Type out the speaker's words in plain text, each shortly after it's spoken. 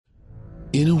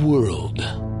In a world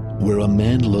where a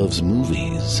man loves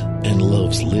movies and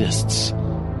loves lists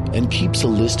and keeps a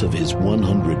list of his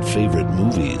 100 favorite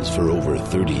movies for over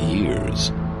 30 years,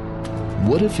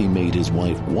 what if he made his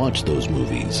wife watch those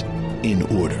movies in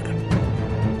order?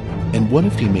 And what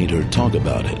if he made her talk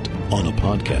about it on a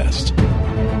podcast?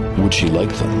 Would she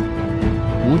like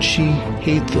them? Would she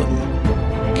hate them?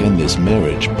 Can this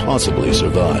marriage possibly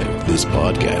survive this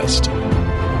podcast?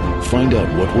 Find out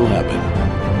what will happen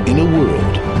in a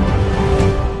world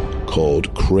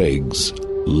called Craig's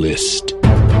List.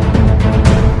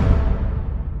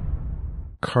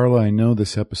 Carla, I know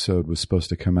this episode was supposed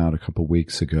to come out a couple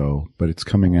weeks ago, but it's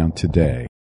coming out today.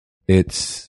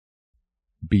 It's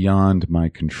beyond my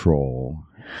control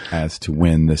as to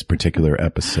when this particular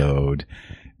episode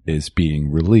is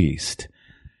being released.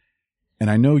 And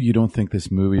I know you don't think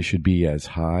this movie should be as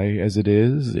high as it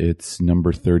is. It's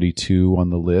number 32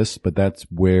 on the list, but that's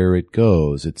where it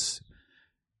goes. It's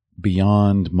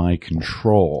beyond my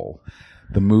control.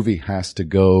 The movie has to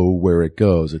go where it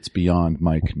goes. It's beyond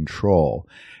my control.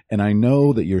 And I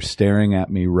know that you're staring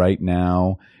at me right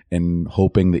now and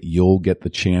hoping that you'll get the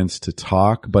chance to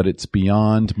talk, but it's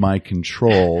beyond my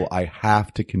control. I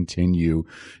have to continue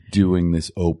doing this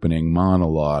opening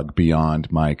monologue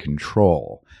beyond my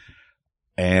control.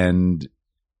 And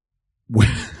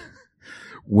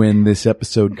when this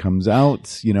episode comes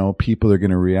out, you know, people are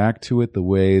going to react to it the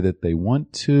way that they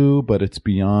want to, but it's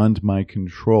beyond my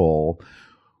control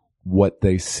what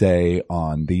they say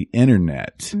on the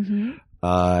internet. Mm-hmm.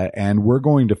 And we're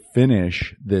going to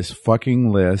finish this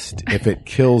fucking list if it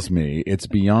kills me. It's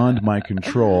beyond my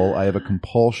control. I have a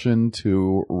compulsion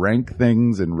to rank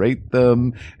things and rate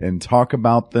them and talk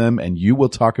about them, and you will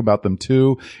talk about them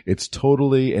too. It's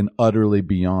totally and utterly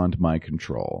beyond my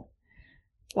control.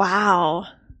 Wow.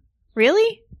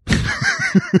 Really?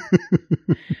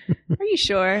 Are you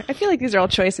sure? I feel like these are all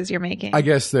choices you're making. I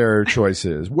guess they're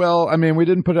choices. Well, I mean, we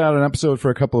didn't put out an episode for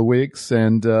a couple of weeks,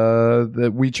 and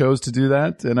that we chose to do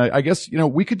that. And I guess, you know,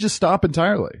 we could just stop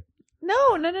entirely.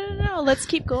 No. Let's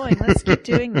keep going. Let's keep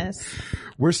doing this.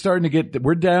 We're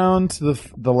down to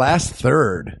the last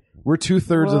third. We're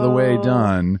 2/3 of the way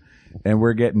done, and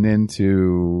we're getting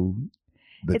into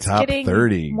the top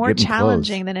 30. It's more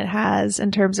challenging than it has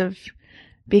in terms of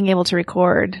being able to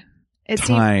record.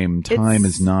 Time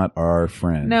is not our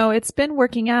friend. No, it's been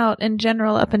working out in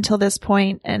general up until this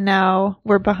point, and now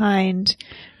we're behind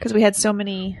because we had so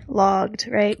many logged,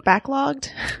 right? Backlogged.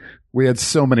 We had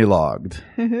so many logged.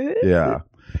 Yeah.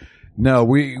 No,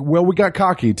 we got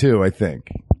cocky too, I think.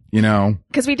 You know,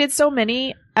 because we did so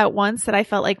many at once that I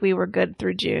felt like we were good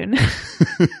through June.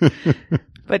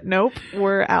 But nope,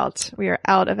 we're out. We are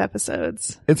out of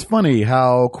episodes. It's funny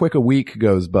how quick a week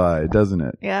goes by, doesn't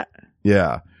it? Yeah.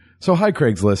 Yeah. So hi,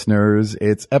 Craig's listeners.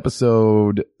 It's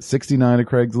episode 69 of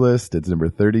Craig's List. It's number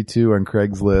 32 on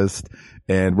Craig's List.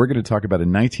 And we're going to talk about a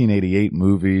 1988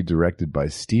 movie directed by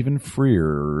Stephen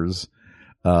Frears,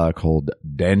 called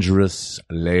Dangerous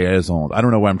Liaisons. I don't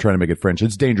know why I'm trying to make it French.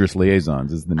 It's Dangerous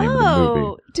Liaisons is the name of the movie.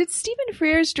 Oh, did Stephen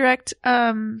Frears direct,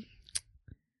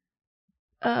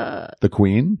 The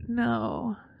Queen?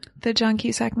 No. The John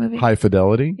Cusack movie? High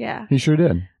Fidelity? Yeah. He sure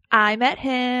did. I met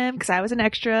him because I was an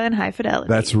extra in High Fidelity.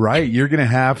 That's right. You're going to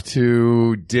have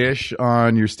to dish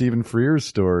on your Stephen Frears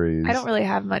stories. I don't really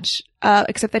have much,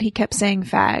 except that he kept saying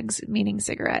fags, meaning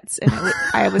cigarettes. And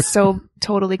I was so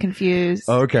totally confused.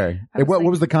 Okay. What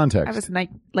was the context? I was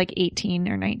like 18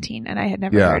 or 19, and I had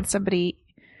never heard somebody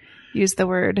use the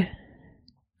word.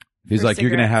 He's like, cigarettes. You're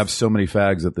going to have so many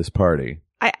fags at this party.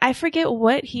 I forget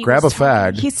what he Grab was a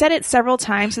fag. He said it several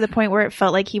times to the point where it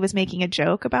felt like he was making a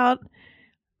joke about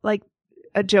it.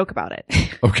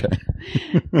 Okay.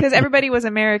 Because everybody was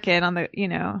American on the, you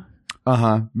know.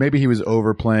 Uh-huh. Maybe he was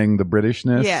overplaying the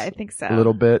Britishness. Yeah, I think so. A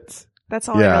little bit. That's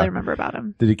all I really remember about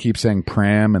him. Did he keep saying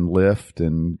pram and lift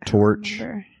and torch?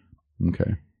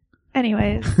 Okay.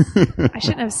 Anyways, I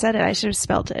shouldn't have said it. I should have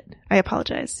spelt it. I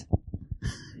apologize.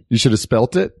 You should have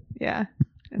spelt it? Yeah.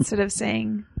 Instead of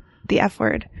saying the F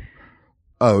word.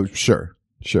 Oh, sure.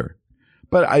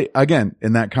 But again,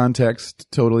 in that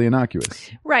context, totally innocuous.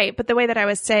 Right. But the way that I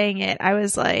was saying it, I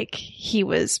was like, he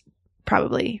was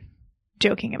probably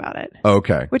joking about it.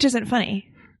 Okay. Which isn't funny.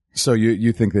 So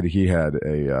you think that he had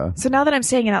a... So now that I'm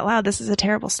saying it out loud, this is a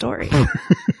terrible story.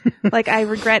 Like, I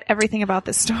regret everything about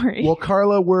this story. Well,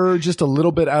 Carla, we're just a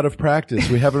little bit out of practice.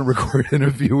 We haven't recorded in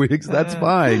a few weeks. That's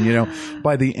fine. You know,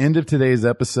 by the end of today's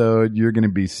episode, you're going to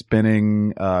be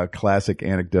spinning classic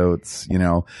anecdotes, you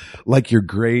know, like your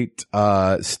great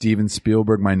Steven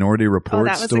Spielberg Minority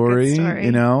Report story,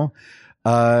 you know.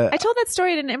 I told that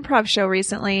story at an improv show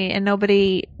recently, and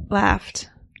nobody laughed.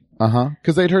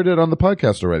 Because they'd heard it on the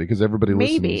podcast already, because everybody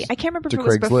listens. Maybe. I can't remember if to it was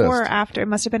Craig's before List. or after. It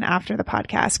must have been after the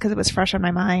podcast because it was fresh on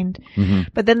my mind. Mm-hmm.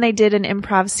 But then they did an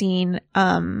improv scene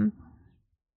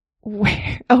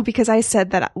because I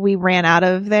said that we ran out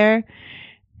of there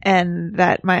and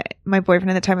that my boyfriend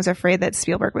at the time was afraid that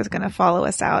Spielberg was going to follow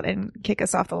us out and kick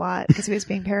us off the lot because he was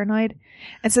being paranoid.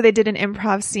 And so they did an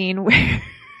improv scene where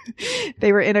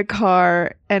they were in a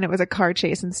car and it was a car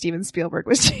chase and Steven Spielberg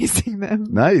was chasing them.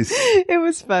 Nice. It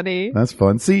was funny. That's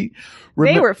fun. See,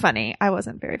 They were funny. I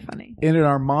wasn't very funny. in an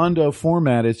Armando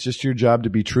format, it's just your job to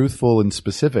be truthful and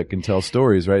specific and tell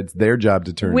stories, right? It's their job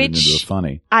to turn it into a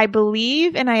funny. I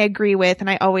believe and I agree with, and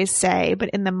I always say, but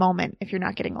in the moment, if you're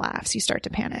not getting laughs, you start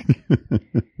to panic.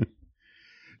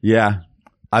 Yeah.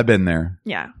 I've been there.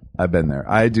 Yeah. I've been there.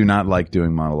 I do not like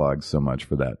doing monologues so much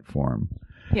for that form.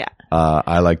 Yeah.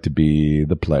 I like to be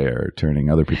the player,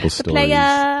 turning other people's stories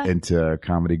player. into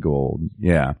comedy gold.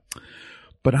 Yeah.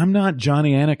 But I'm not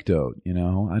Johnny Anecdote, you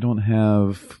know? I don't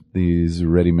have these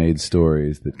ready-made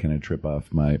stories that kind of trip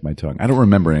off my tongue. I don't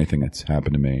remember anything that's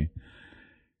happened to me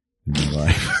in my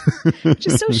life. Which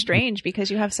is so strange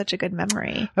because you have such a good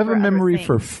memory. I have a other memory things.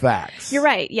 for facts. You're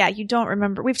right. Yeah. You don't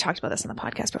remember. We've talked about this on the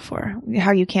podcast before.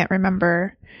 How you can't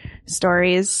remember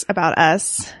stories about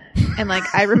us. And like,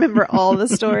 I remember all the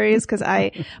stories because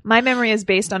my memory is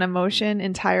based on emotion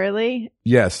entirely.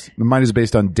 Yes. Mine is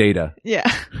based on data. Yeah.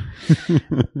 All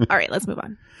right. Let's move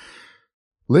on.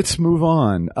 Let's move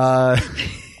on.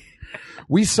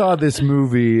 We saw this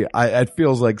movie, it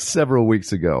feels like several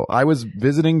weeks ago. I was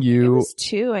visiting It you was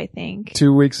 2, I think.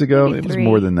 2 weeks ago. Maybe It was 3.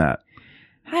 more than that.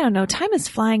 I don't know. Time is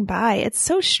flying by. It's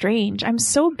so strange. I'm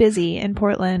so busy in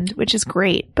Portland, which is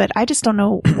great, but I just don't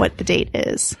know what the date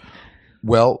is.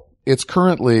 Well, it's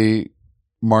currently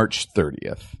March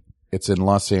 30th. It's in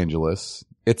Los Angeles.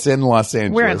 We're in Los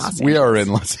Angeles. We are in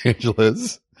Los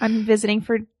Angeles. I'm visiting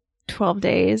for 12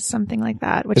 days, something like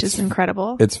that, which is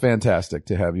incredible. It's fantastic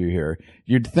to have you here.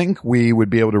 You'd think we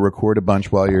would be able to record a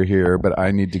bunch while you're here, but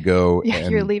I need to go. Yeah,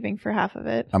 and you're leaving for half of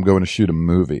it. I'm going to shoot a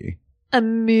movie. A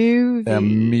movie. A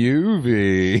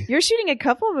movie. You're shooting a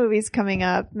couple movies coming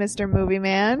up, Mr. Movie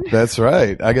Man. That's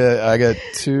right. I got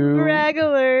 2. Brag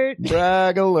alert.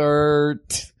 Brag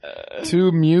alert.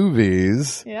 2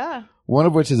 movies. Yeah. One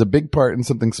of which is a big part in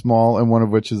something small, and one of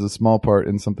which is a small part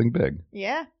in something big.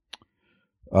 Yeah.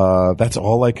 That's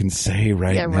all I can say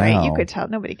right now. Yeah, right. You could tell.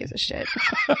 Nobody gives a shit.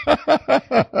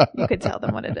 You could tell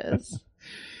them what it is.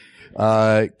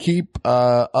 Keep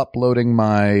uploading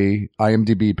my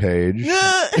IMDb page.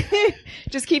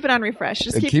 Just keep it on refresh.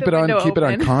 Just And keep keep the it on window keep it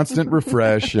on open. constant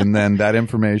refresh, and then that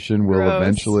information will Gross.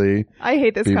 eventually. I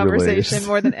hate this be conversation released.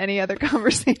 more than any other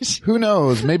conversation. Who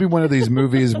knows? Maybe one of these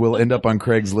movies will end up on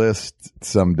Craig's list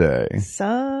someday.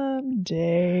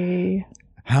 Someday.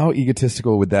 How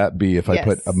egotistical would that be if I Yes.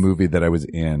 put a movie that I was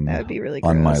in That would be really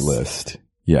on my gross. list?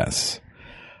 Yes.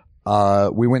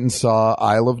 We went and saw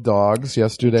Isle of Dogs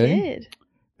yesterday Did.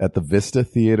 at the Vista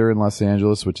Theater in Los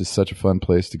Angeles, which is such a fun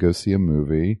place to go see a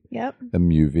movie. Yep.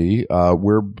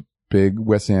 We're big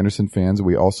Wes Anderson fans.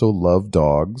 We also love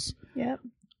dogs. Yep.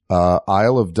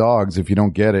 Isle of Dogs, if you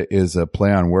don't get it, is a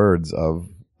play on words of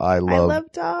I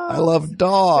love dogs. I love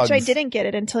dogs. Which I didn't get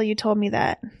it until you told me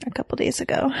that a couple days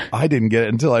ago. I didn't get it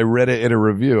until I read it in a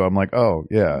review. I'm like, oh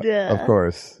yeah, Duh. of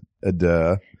course.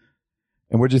 Duh.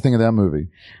 And what'd you think of that movie?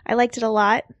 I liked it a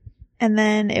lot. And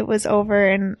then it was over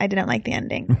and I didn't like the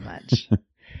ending that much.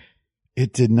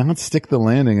 It did not stick the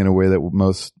landing in a way that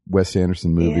most Wes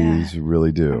Anderson movies really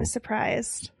I do. was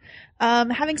surprised.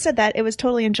 Having said that, it was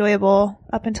totally enjoyable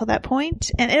up until that point.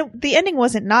 And the ending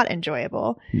wasn't not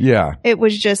enjoyable. Yeah. It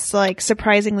was just like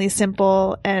surprisingly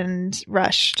simple and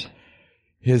rushed.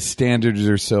 His standards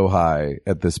are so high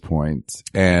at this point,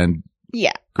 and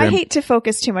Yeah. I hate to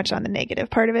focus too much on the negative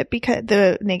part of it because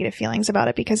the negative feelings about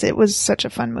it because it was such a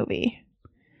fun movie.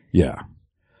 yeah,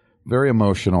 very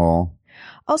emotional.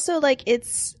 Also, like,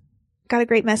 it's got a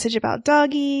great message about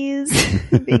doggies,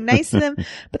 being nice to them.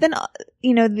 But then,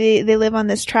 you know, they live on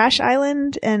this trash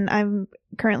island, and I'm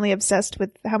currently obsessed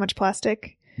with how much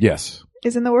plastic Yes,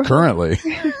 is in the world. currently,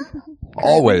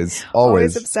 always.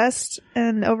 Always obsessed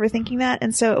and overthinking that.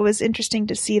 And so it was interesting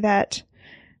to see that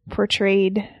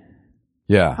portrayed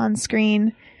Yeah, on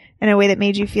screen in a way that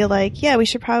made you feel like, yeah, we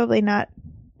should probably not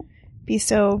be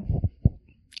so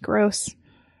gross.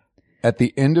 At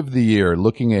the end of the year,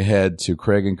 looking ahead to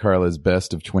Craig and Carla's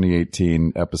best of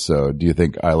 2018 episode, do you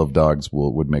think Isle of Dogs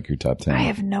would make your top 10? I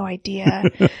have no idea.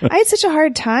 I had such a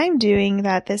hard time doing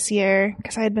that this year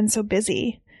because I had been so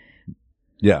busy.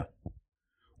 Yeah.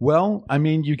 Well, I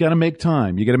mean, you got to make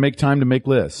time. You got to make time to make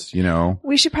lists, you know.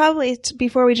 We should probably,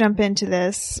 before we jump into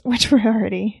this, which we're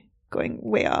already going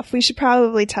way off. We should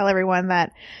probably tell everyone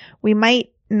that we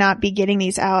might not be getting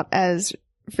these out as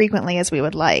frequently as we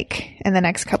would like in the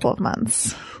next couple of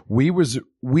months. We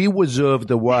reserve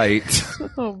the right.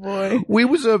 Oh boy. We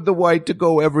reserve the right to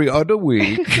go every other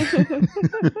week.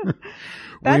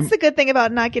 That's the good thing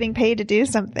about not getting paid to do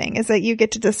something, is that you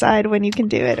get to decide when you can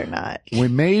do it or not. We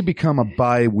may become a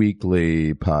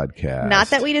bi-weekly podcast.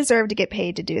 Not that we deserve to get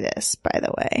paid to do this, by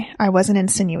the way. I wasn't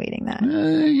insinuating that.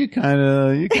 You kind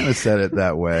of said it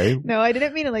that way. No, I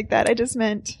didn't mean it like that. I just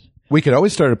meant, We could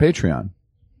always start a Patreon.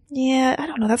 yeah, I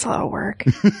don't know. That's a lot of work.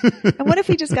 And what if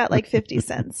we just got like 50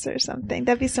 cents or something?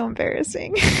 That'd be so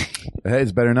embarrassing. Hey,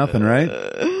 it's better than nothing, right?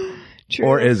 True.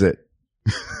 Or is it?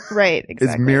 Right,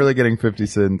 exactly. Is merely getting 50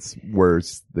 cents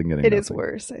worse than getting It nothing? is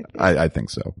worse, I think. I think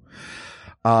so.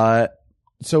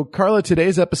 So Carla,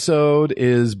 today's episode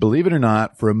is, believe it or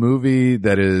not, for a movie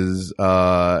that is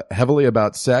heavily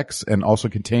about sex and also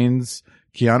contains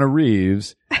Keanu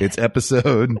Reeves. It's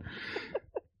episode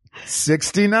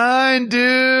 69,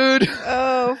 dude.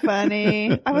 Oh,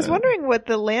 funny. I was wondering what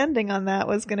the landing on that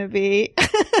was going to be.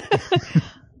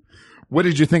 What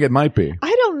did you think it might be?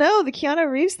 I don't know. The Keanu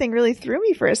Reeves thing really threw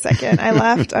me for a second. I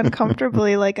laughed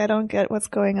uncomfortably, like I don't get what's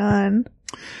going on.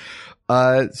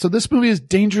 So this movie is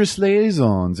Dangerous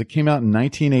Liaisons. It came out in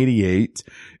 1988.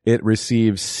 It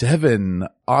received 7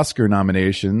 Oscar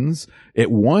nominations. It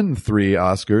won 3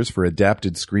 Oscars for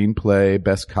Adapted Screenplay,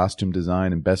 Best Costume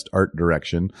Design, and Best Art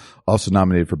Direction. Also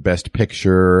nominated for Best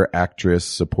Picture, Actress,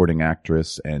 Supporting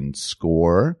Actress, and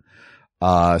Score.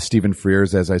 Stephen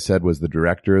Frears, as I said, was the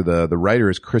director. The writer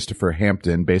is Christopher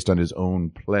Hampton, based on his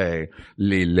own play,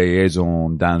 Les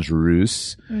Liaisons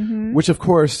Dangereuses, which of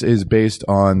course is based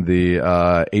on the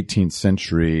 18th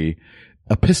century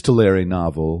epistolary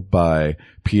novel by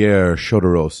Pierre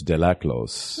Choderos de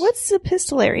Laclos. What's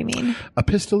epistolary mean?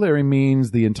 Epistolary means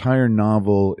the entire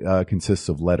novel consists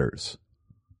of letters.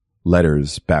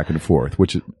 Letters back and forth,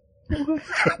 which is...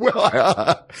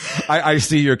 Well, I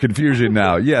see your confusion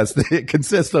now. Yes, it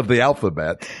consists of the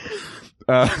alphabet.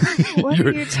 What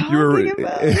are you talking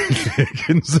about? It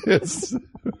consists.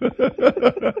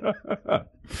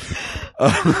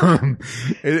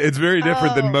 It's very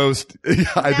different than most.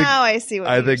 I see what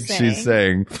I you're think saying. she's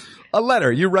saying a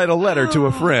letter. You write a letter to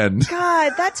a friend.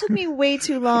 God, that took me way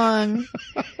too long.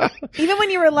 Even when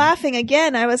you were laughing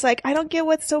again, I was like, I don't get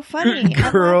what's so funny.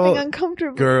 I'm laughing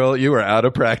uncomfortably. Girl, you are out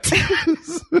of practice.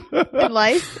 In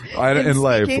life? In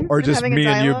life. speaking, Or and just having a me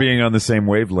and you dialogue? being on the same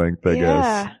wavelength, I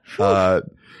Yeah. guess.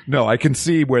 No, I can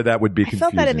see where that would be I confusing.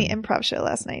 felt that in the improv show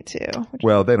last night too.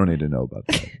 Well, they don't need to know about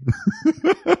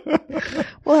that.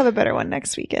 We'll have a better one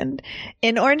next weekend.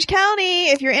 In Orange County,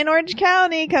 if you're in Orange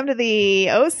County, come to the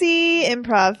OC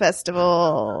Improv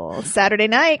Festival. Saturday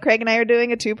night, Craig and I are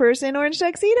doing a 2-person Orange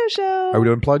Tuxedo show. Are we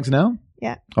doing plugs now?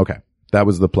 Yeah. Okay. That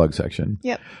was the plug section.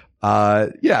 Yep.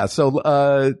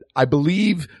 So I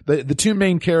believe the 2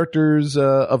 main characters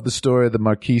of the story, the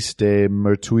Marquise de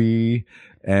Merteuil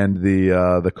and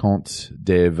the Comte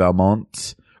de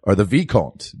Valmont, or the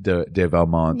Vicomte de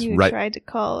Valmont. You tried to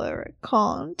call her a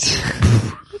Comte.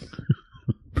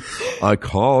 I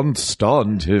can't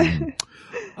stand him.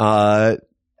 Oh,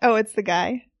 it's the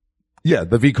guy. Yeah,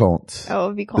 the Vicomte.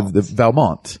 Oh, Vicomte. The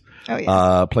Valmont. Oh,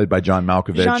 yeah. Played by John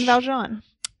Malkovich. Jean Valjean.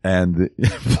 And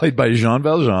played by Jean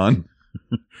Valjean,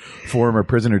 former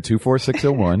prisoner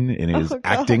 24601 in his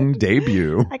acting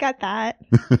debut. I got that.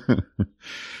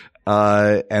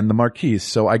 And the Marquise.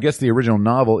 So I guess the original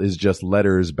novel is just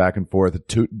letters back and forth.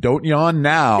 Don't yawn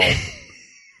now.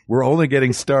 We're only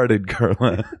getting started,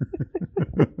 Carla.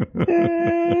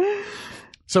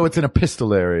 So it's an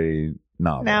epistolary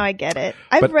novel. Now I get it.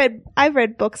 I've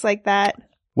read books like that.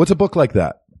 What's a book like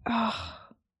that? Oh,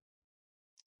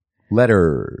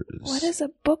 Letters. what is a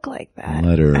book like that?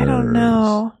 Letters. I don't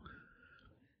know.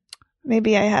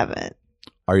 Maybe I haven't.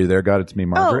 Are you there, God? It's me,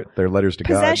 Margaret. They're letters to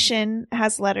God. Possession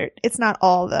has letter. It's not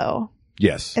all though.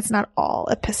 Yes. It's not all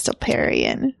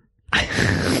epistolarian.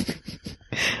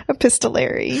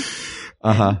 Epistolary.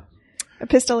 Uh-huh.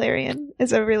 Epistolarian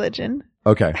is a religion.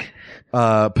 Okay.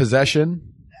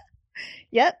 Possession.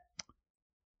 Yep.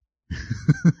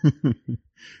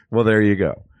 Well, there you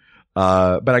go.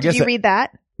 But I guess Did you read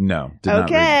that? No. Did not read it.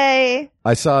 Okay.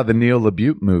 I saw the Neil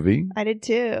LaBute movie. I did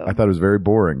too. I thought it was very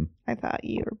boring. I thought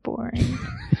you were boring.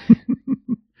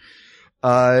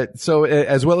 So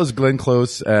as well as Glenn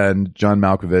Close and John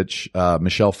Malkovich,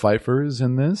 Michelle Pfeiffer is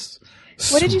in this.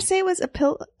 What did you say was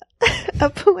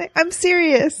I'm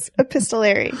serious.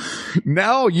 Epistolary.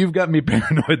 Now you've got me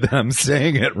paranoid that I'm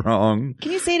saying it wrong.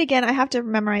 Can you say it again? I have to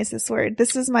memorize this word.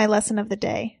 This is my lesson of the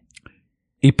day.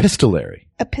 Epistolary.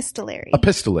 Epistolary.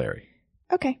 Epistolary.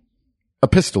 Okay.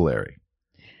 Epistolary.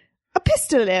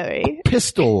 Epistolary.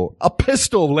 A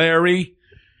pistol, Larry.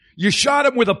 You shot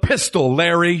him with a pistol,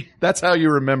 Larry. That's how you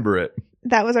remember it.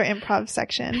 That was our improv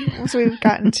section. So we've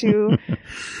gotten to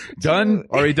Done?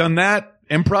 Already done that?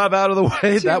 Improv out of the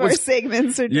way? two of our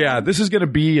segments are done. Yeah, this is going to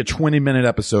be a 20-minute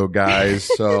episode, guys.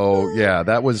 So, yeah,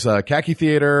 that was Khaki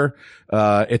Theater.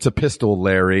 It's a pistol,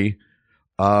 Larry.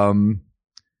 I'm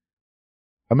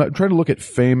trying to look at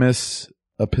famous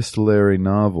epistolary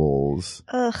novels.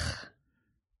 Ugh.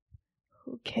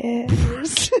 Who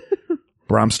cares?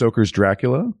 Bram Stoker's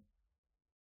Dracula.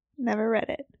 Never read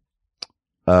it.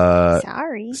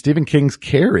 Sorry. Stephen King's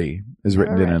Carrie is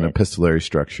written in an read it. epistolary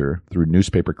structure through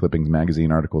newspaper clippings,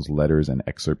 magazine articles, letters, and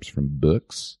excerpts from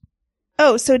books.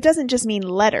 Oh, so it doesn't just mean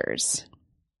letters.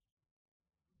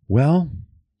 Well,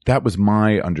 that was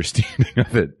my understanding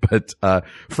of it. But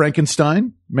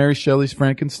Frankenstein, Mary Shelley's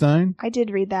Frankenstein. I did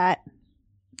read that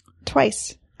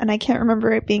twice, and I can't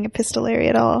remember it being epistolary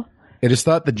at all. It is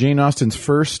thought that Jane Austen's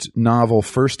first novel,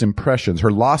 First Impressions, her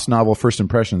lost novel, First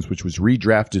Impressions, which was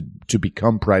redrafted to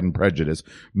become Pride and Prejudice,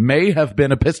 may have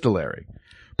been epistolary.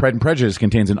 Pride and Prejudice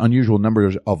contains an unusual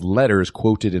number of letters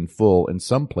quoted in full, and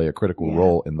some play a critical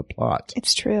role in the plot.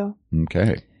 It's true.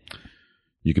 Okay.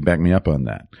 You can back me up on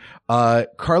that.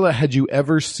 Carla, had you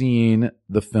ever seen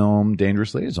the film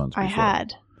Dangerous Liaisons before? I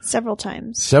had several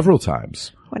times Several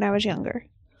times. when I was younger.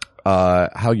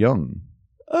 How young?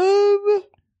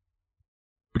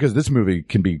 Because this movie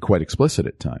can be quite explicit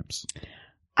at times.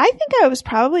 I think I was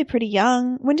probably pretty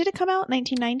young. When did it come out?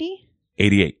 1990?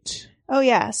 88. Oh,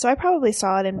 yeah. So I probably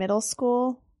saw it in middle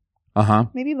school. Uh-huh.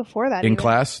 Maybe before that. In even.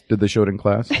 class? Did they show it in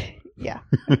class? Yeah.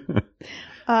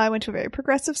 I went to a very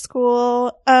progressive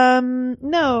school.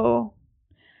 No.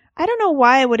 I don't know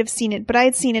why I would have seen it, but I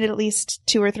had seen it at least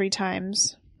 2 or 3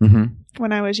 times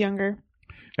when I was younger.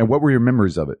 And what were your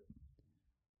memories of it?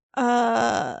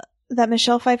 That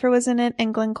Michelle Pfeiffer was in it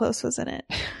and Glenn Close was in it.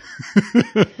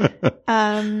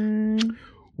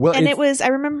 Well, and I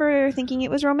remember thinking it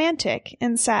was romantic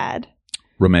and sad.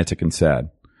 Romantic and sad.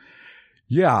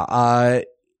 Yeah.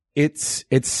 It's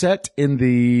set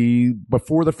in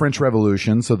before the French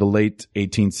Revolution, so the late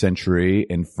 18th century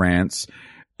in France.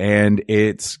 And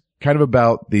it's kind of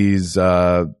about these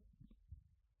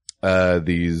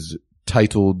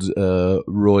titled,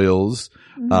 royals,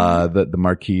 the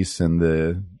Marquise and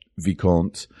the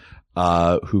Vicomte,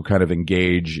 who kind of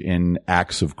engage in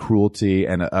acts of cruelty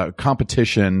and a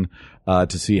competition,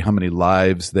 to see how many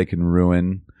lives they can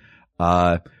ruin.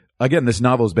 Again, this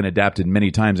novel has been adapted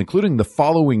many times, including the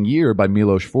following year by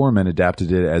Milos Forman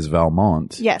adapted it as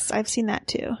Valmont. Yes, I've seen that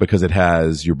too. Because it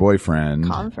has your boyfriend,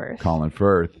 Colin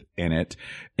Firth in it.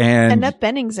 And Annette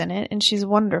Bening's in it, and she's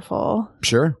wonderful.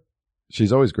 Sure.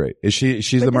 She's always great.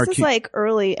 She's the Marquise. This is like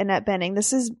early Annette Bening.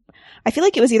 I feel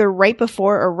like it was either right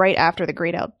before or right after The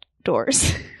Great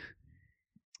Outdoors.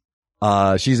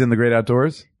 She's in The Great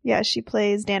Outdoors? Yeah, she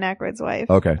plays Dan Aykroyd's wife.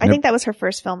 Okay. I think that was her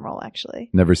first film role, actually.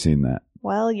 Never seen that.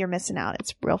 Well, you're missing out.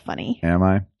 It's real funny. Am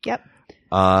I? Yep.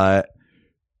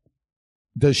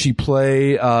 Does she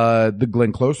play the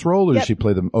Glenn Close role, or does she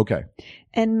play them? Okay.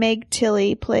 And Meg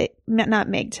Tilly not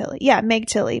Meg Tilly. Yeah, Meg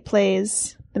Tilly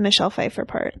plays the Michelle Pfeiffer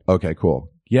part. Okay, cool.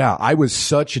 Yeah, I was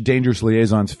such a Dangerous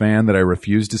Liaisons fan that I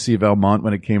refused to see Valmont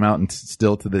when it came out, and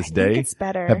still to this day, it's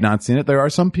better. Have not seen it. There are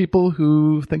some people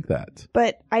who think that.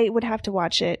 But I would have to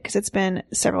watch it because it's been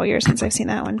several years since I've seen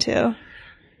that one too.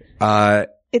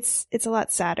 It's a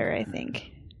lot sadder, I think.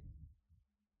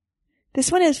 This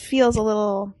one feels a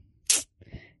little.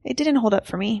 It didn't hold up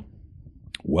for me.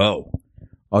 Whoa.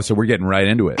 Oh, so we're getting right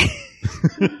into it.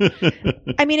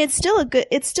 I mean,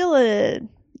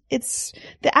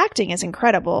 the acting is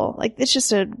incredible. Like, it's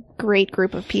just a great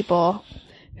group of people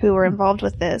who were involved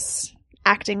with this,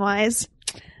 acting wise.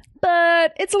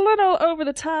 But it's a little over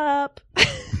the top.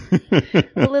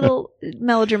 A little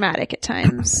melodramatic at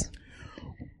times.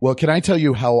 Well, can I tell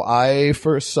you how I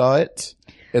first saw it?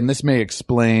 And this may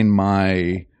explain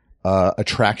my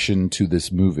attraction to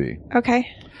this movie. Okay.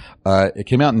 It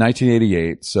came out in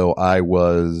 1988, so I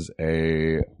was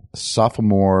a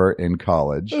sophomore in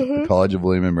college, the College of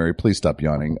William and Mary. Please stop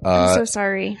yawning. I'm so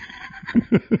sorry.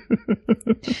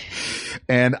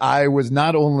 And I was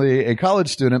not only a college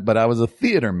student, but I was a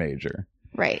theater major.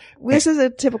 Right. This is a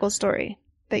typical story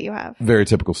that you have. Very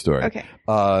typical story. Okay.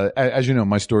 As you know,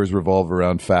 my stories revolve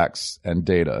around facts and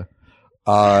data.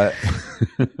 But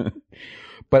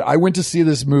I went to see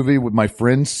this movie with my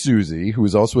friend Susie, who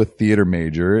was also a theater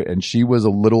major, and she was a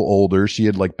little older. She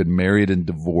had been married and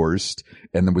divorced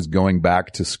and then was going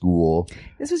back to school.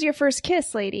 This was your first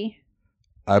kiss, lady.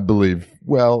 I believe.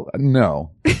 Well,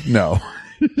 no.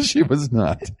 She was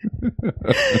not.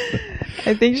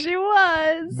 I think she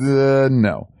was.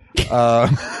 No.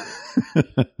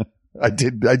 I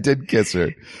did kiss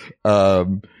her.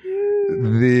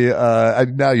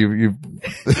 Now you've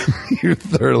you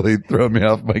thoroughly thrown me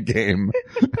off my game.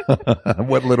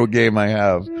 What little game I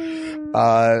have.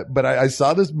 But I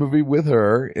saw this movie with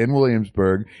her in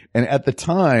Williamsburg, and at the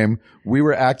time we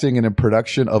were acting in a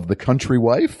production of The Country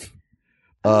Wife.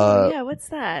 Yeah, what's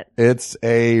that? It's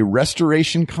a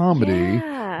restoration comedy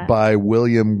by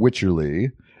William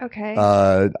Wycherley. Okay.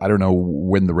 I don't know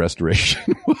when the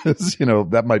restoration was,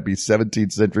 that might be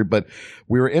 17th century, but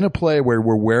we were in a play where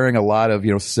we're wearing a lot of,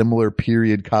 similar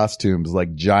period costumes,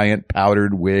 like giant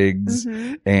powdered wigs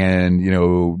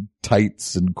and,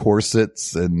 tights and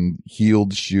corsets and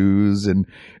heeled shoes and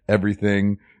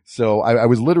everything. So I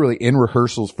was literally in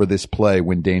rehearsals for this play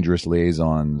when Dangerous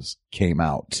Liaisons came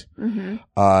out.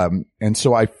 And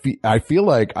so I feel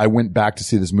like I went back to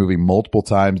see this movie multiple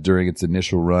times during its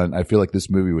initial run. I feel like this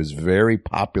movie was very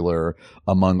popular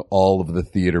among all of the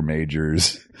theater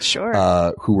majors.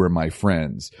 Sure. Who were my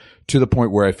friends, to the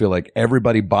point where I feel like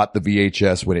everybody bought the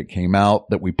VHS when it came out,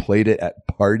 that we played it at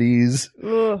parties.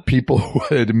 Ugh. People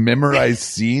would memorize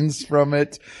scenes from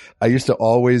it. I used to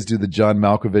always do the John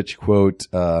Malkovich quote,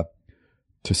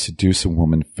 to seduce a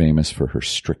woman famous for her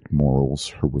strict morals,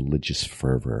 her religious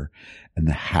fervor, and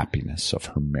the happiness of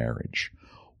her marriage.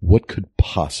 What could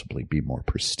possibly be more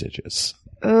prestigious?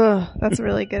 Ugh, that's a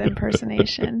really good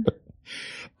impersonation.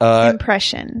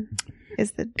 Impression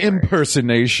is the word.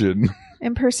 Impersonation.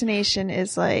 Impersonation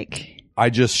is like... I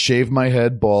just shaved my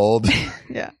head bald.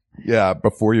 Yeah. Yeah,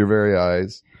 before your very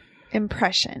eyes.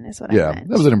 Impression is what I meant. Yeah,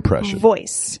 that was an impression.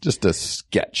 Voice. Just a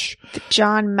sketch. The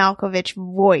John Malkovich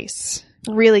voice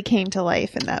really came to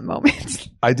life in that moment.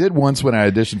 I did once when I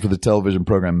auditioned for the television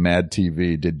program Mad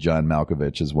TV, did John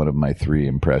Malkovich as one of my 3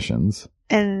 impressions.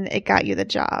 And it got you the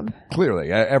job.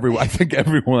 Clearly. I think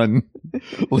everyone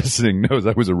listening knows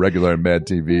I was a regular on Mad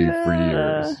TV for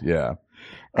years. Yeah.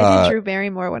 I did Drew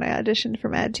Barrymore when I auditioned for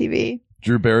Mad TV.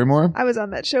 Drew Barrymore? I was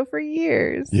on that show for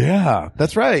years. Yeah,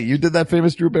 that's right. You did that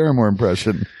famous Drew Barrymore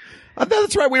impression.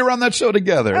 That's right. We were on that show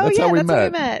together. That's how we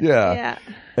met. Yeah.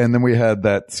 And then we had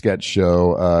that sketch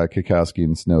show, Kikowski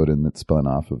and Snowden, that spun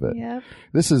off of it. Yep.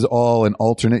 This is all an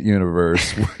alternate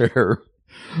universe where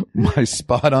my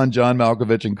spot on John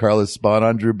Malkovich and Carla's spot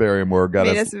on Drew Barrymore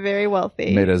made us very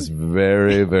wealthy. Made us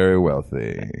very, very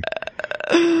wealthy.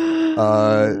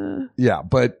 Yeah,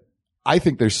 but I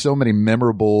think there's so many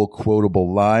memorable,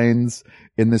 quotable lines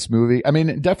in this movie. I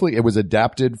mean, definitely it was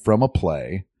adapted from a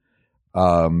play,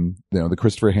 the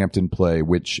Christopher Hampton play,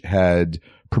 which had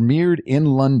premiered in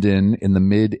London in the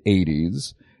mid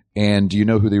 80s. And do you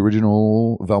know who the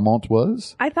original Valmont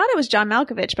was? I thought it was John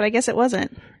Malkovich, but I guess it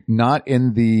wasn't. Not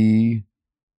in the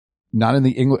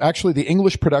English. Actually, the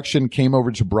English production came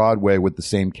over to Broadway with the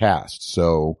same cast.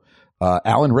 So,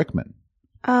 Alan Rickman.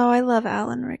 Oh, I love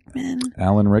Alan Rickman.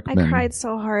 Alan Rickman. I cried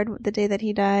so hard the day that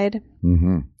he died.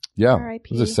 Mm-hmm. Yeah.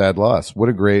 R.I.P. It was a sad loss. What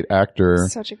a great actor.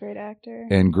 Such a great actor.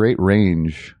 And great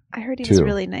range. I heard he was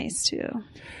really nice too.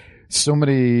 So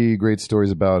many great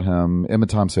stories about him. Emma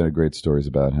Thompson had great stories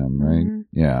about him, right?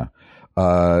 Mm-hmm. Yeah.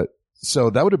 So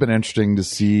that would have been interesting to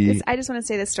see. I just want to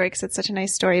say this story because it's such a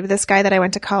nice story. But this guy that I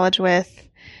went to college with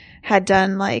had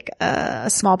done like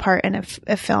a small part in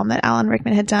a film that Alan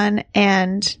Rickman had done,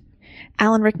 and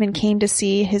Alan Rickman came to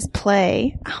see his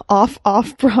play off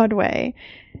Broadway.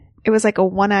 It was like a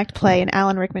 1-act play, and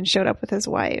Alan Rickman showed up with his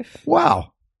wife.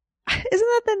 Wow. Isn't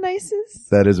that the nicest?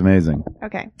 That is amazing.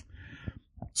 Okay.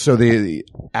 So the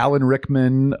Alan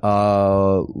Rickman,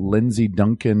 Lindsay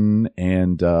Duncan,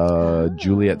 and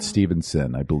Juliet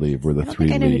Stevenson, I believe, were the 3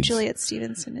 leads. I know who Juliet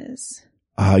Stevenson is.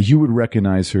 You would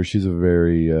recognize her. She's a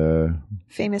very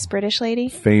famous British lady.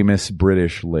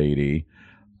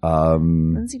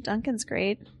 Lindsay Duncan's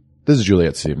great. This is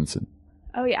Juliet Stevenson.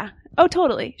 Oh yeah. Oh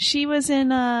totally. She was in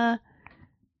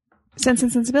Sense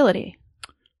and Sensibility.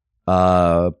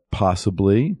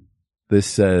 Possibly. This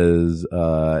says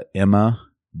Emma,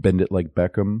 Bend It Like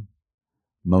Beckham,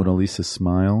 Mona Lisa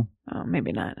Smile. Oh,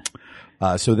 maybe not.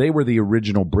 So they were the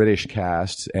original British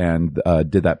cast and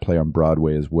did that play on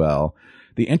Broadway as well.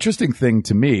 The interesting thing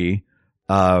to me,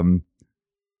 another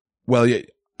one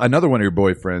of your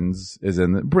boyfriends is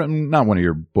not one of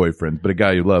your boyfriends, but a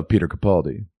guy you love, Peter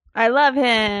Capaldi. I love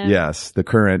him. Yes,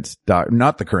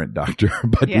 not the current doctor,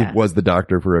 but he was the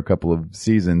doctor for a couple of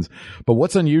seasons. But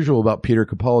what's unusual about Peter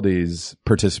Capaldi's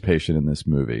participation in this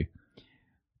movie?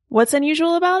 What's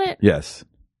unusual about it? Yes.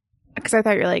 Because I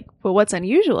thought you're like, well, what's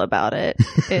unusual about it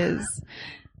is,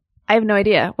 I have no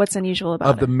idea what's unusual about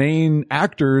it. Of the main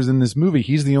actors in this movie,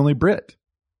 he's the only Brit.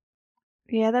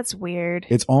 Yeah, that's weird.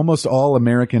 It's almost all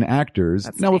American actors.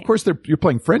 That's now, of neat. course, you're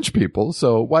playing French people,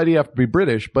 so why do you have to be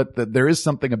British? But there is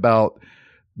something about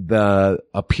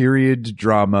a period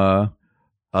drama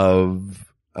of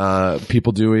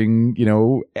people doing,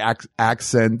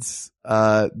 accents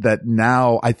that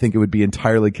now I think it would be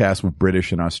entirely cast with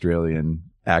British and Australian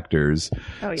actors.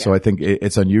 Oh, yeah. So I think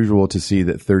it's unusual to see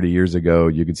that 30 years ago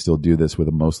you could still do this with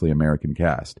a mostly American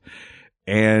cast.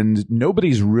 And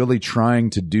nobody's really trying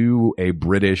to do a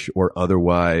British or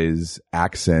otherwise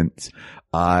accent.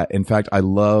 In fact, I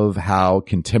love how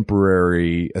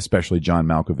contemporary, especially John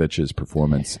Malkovich's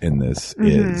performance in this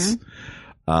is.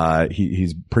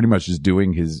 He's pretty much just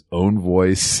doing his own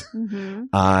voice.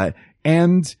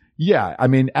 And yeah, I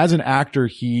mean, as an actor,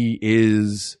 he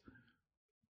is,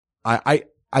 I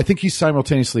think he's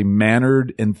simultaneously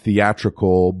mannered and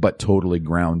theatrical, but totally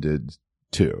grounded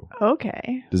too.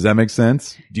 Okay. Does that make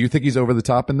sense? Do you think he's over the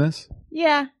top in this?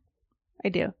 Yeah, I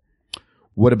do.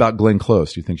 What about Glenn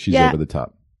Close? Do you think she's Yeah. over the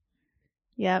top?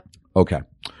 Yep. Okay.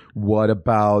 What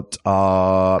about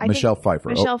Michelle Pfeiffer?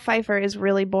 Michelle Pfeiffer is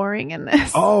really boring in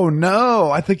this. Oh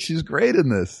no, I think she's great in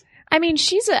this. I mean,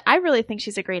 I really think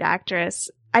she's a great actress.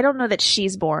 I don't know that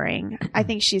she's boring. I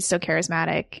think she's so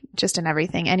charismatic just in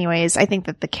everything. Anyways, I think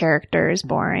that the character is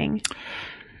boring.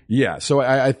 Yeah. So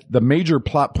the major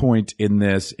plot point in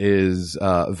this is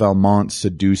Valmont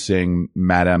seducing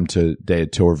Madame de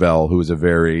Tourvel, who is a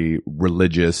very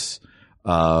religious,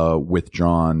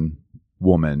 withdrawn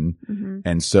woman.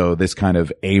 And so this kind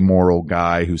of amoral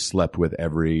guy who slept with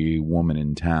every woman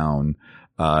in town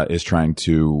is trying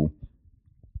to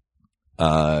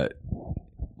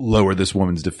lower this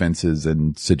woman's defenses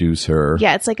and seduce her.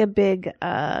 Yeah, it's like a big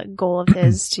goal of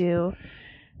his to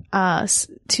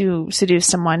seduce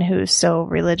someone who's so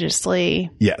religiously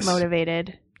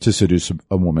motivated. To seduce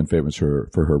a woman famous for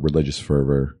her religious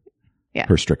fervor,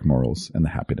 her strict morals, and the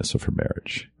happiness of her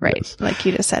marriage. Right, Yes. like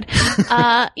you just said.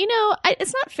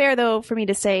 It's not fair, though, for me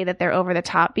to say that they're over the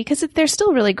top because they're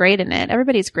still really great in it.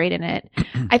 Everybody's great in it.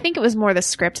 I think it was more the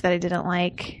script that I didn't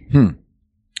like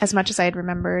as much as I had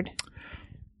remembered.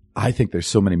 I think there's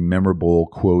so many memorable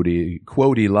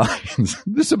quotey lines.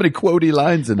 There's so many quotey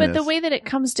lines in this. But the way that it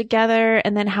comes together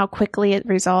and then how quickly it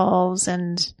resolves,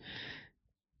 and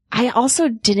I also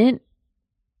didn't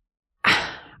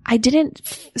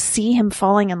see him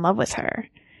falling in love with her.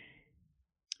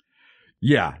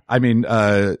 Yeah. I mean,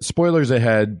 spoilers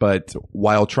ahead, but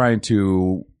while trying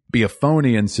to be a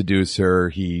phony and seduce her,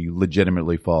 he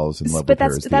legitimately falls in love with her.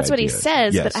 But that's what he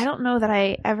says, Yes. but I don't know that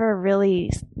I ever really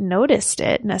noticed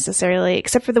it necessarily,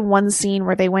 except for the one scene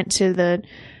where they went to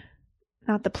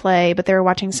not the play, but they were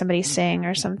watching somebody sing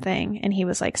or something, and he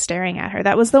was like staring at her.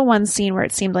 That was the one scene where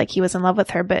it seemed like he was in love with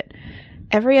her, but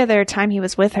every other time he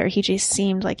was with her, he just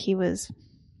seemed like he was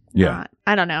not.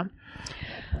 I don't know.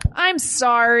 I'm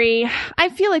sorry. I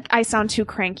feel like I sound too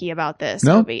cranky about this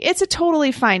movie. It's a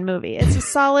totally fine movie. It's a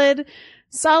solid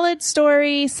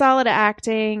story, solid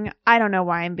acting. I don't know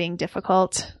why I'm being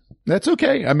difficult. That's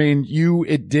okay. I mean,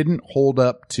 it didn't hold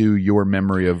up to your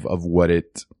memory of what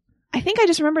it. I think I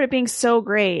just remembered it being so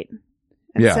great.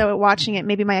 And so watching it,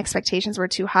 maybe my expectations were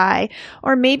too high,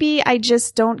 or maybe I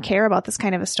just don't care about this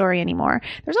kind of a story anymore.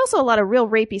 There's also a lot of real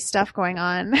rapey stuff going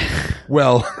on.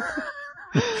 Well,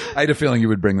 I had a feeling you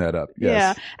would bring that up. Yes.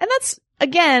 Yeah. And that's,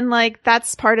 again, like,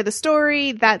 that's part of the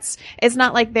story. It's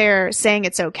not like they're saying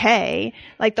it's okay.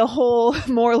 Like, the whole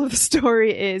moral of the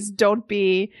story is don't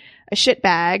be a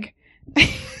shitbag.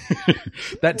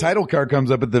 That title card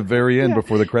comes up at the very end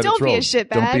before the credits roll. Don't be a shitbag.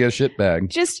 Don't be a shitbag.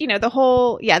 Just, the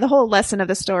whole lesson of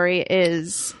the story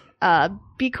is,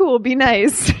 be cool, be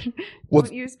nice.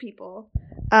 Don't use people.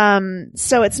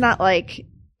 So it's not like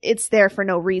it's there for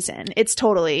no reason. It's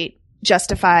totally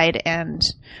justified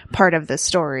and part of the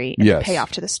story and the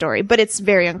payoff to the story, but it's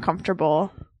very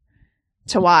uncomfortable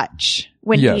to watch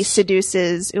when he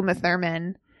seduces Uma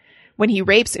Thurman, when he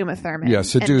rapes Uma Thurman. Yeah,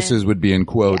 seduces would be in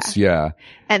quotes. Yeah.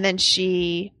 And then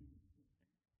she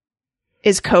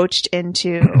is coached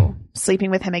into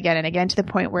sleeping with him again and again to the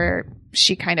point where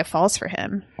she kind of falls for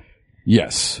him.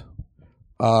 Yes.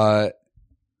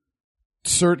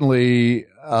 Certainly,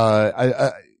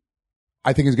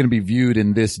 I think is going to be viewed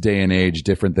in this day and age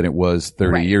different than it was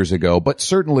 30 years ago, but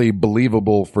certainly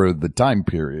believable for the time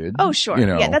period. Oh, sure.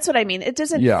 Yeah, that's what I mean. It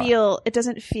doesn't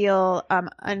feel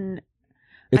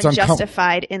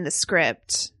unjustified in the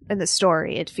script, in the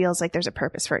story. It feels like there's a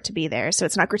purpose for it to be there. So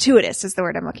it's not gratuitous is the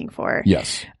word I'm looking for.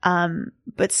 Yes.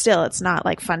 But still, it's not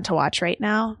like fun to watch right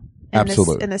now.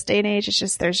 Absolutely. In this day and age,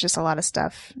 there's just a lot of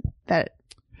stuff that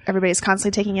everybody's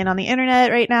constantly taking in on the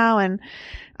internet right now. And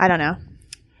I don't know.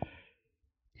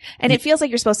 And it feels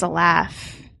like you're supposed to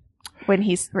laugh when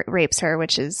he rapes her,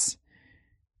 which is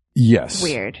Yes.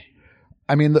 weird.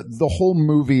 I mean, the whole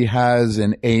movie has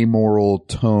an amoral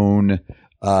tone,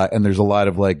 and there's a lot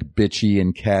of like bitchy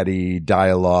and catty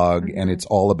dialogue, and it's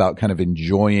all about kind of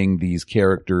enjoying these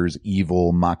characters'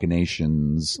 evil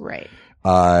machinations. Right.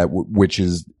 Which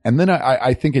is, and then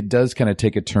I think it does kind of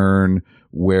take a turn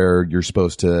where you're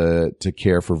supposed to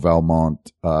care for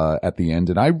Valmont, at the end.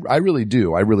 And I really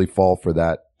do. I really fall for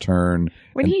that turn.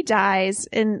 When he dies,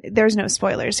 and there's no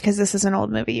spoilers because this is an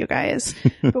old movie, you guys,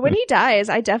 but when he dies,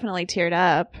 I definitely teared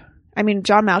up. I mean,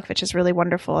 John Malkovich is really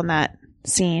wonderful in that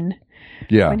scene.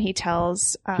 Yeah. When he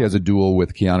tells, He has a duel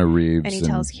with Keanu Reeves. and he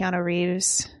tells Keanu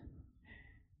Reeves,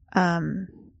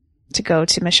 to go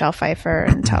to Michelle Pfeiffer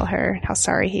and tell her how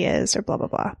sorry he is, or blah, blah,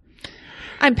 blah.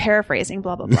 I'm paraphrasing,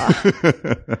 blah, blah, blah.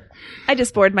 I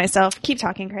just bored myself. Keep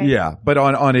talking, Craig. Yeah. But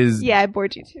on his, Yeah, I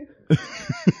bored you too.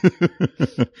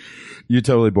 you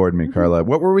totally bored me, Carla.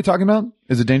 What were we talking about?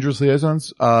 Is it Dangerous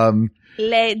Liaisons?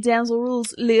 Les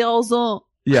Dangerous Liaisons.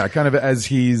 Yeah, kind of as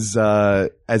he's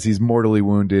mortally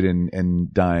wounded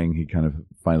and dying, he kind of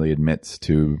finally admits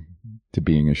to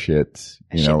being a shit,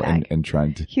 you know, shitbag. and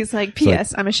trying to. He's like, It's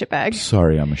P.S. I'm a shitbag.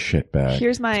 Sorry, I'm a shitbag.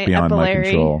 Here's my It's beyond my epilary.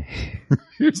 control.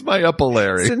 Here's my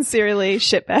epilary. Sincerely,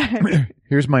 shitbag.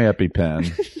 Here's my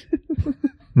EpiPen.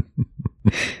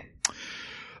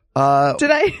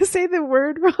 Did I say the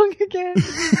word wrong again?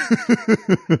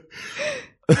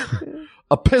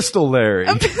 Epistolary.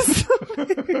 An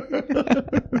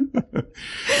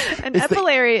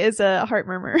epilary is a heart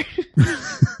murmur.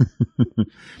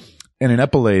 And an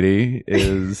epilady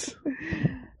is.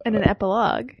 And an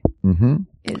epilogue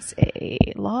is a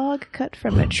log cut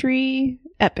from a tree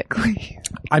epically.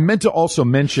 I meant to also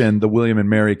mention the William and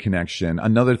Mary connection.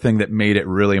 Another thing that made it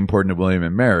really important to William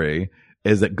and Mary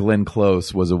is that Glenn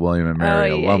Close was a William and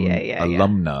Mary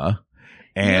alumna.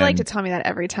 And You like to tell me that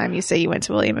every time you say you went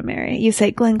to William and Mary. You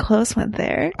say Glenn Close went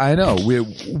there. I know.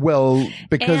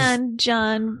 Because And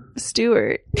John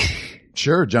Stewart.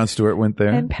 sure, Jon Stewart went there.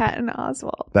 And Patton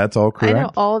Oswalt. That's all correct. I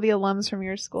know all the alums from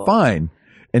your school. Fine.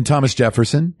 And Thomas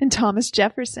Jefferson, And Thomas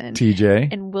Jefferson. TJ,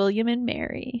 And William and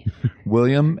Mary.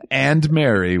 William and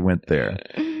Mary went there.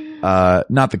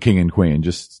 Not the king and queen,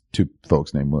 just two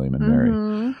folks named William and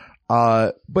Mary.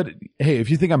 But hey, if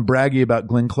you think I'm braggy about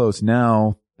Glenn Close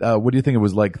now, what do you think it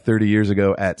was like 30 years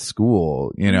ago at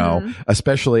school, you know,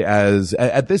 especially as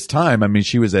at this time, I mean,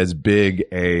 she was as big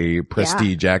a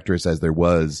prestige actress as there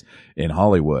was in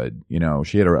Hollywood. You know,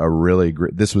 she had a really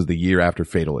great, this was the year after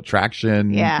Fatal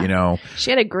Attraction, you know.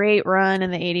 She had a great run in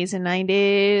the 80s and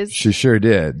 90s. She sure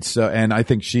did. So, and I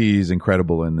think she's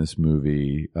incredible in this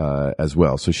movie, as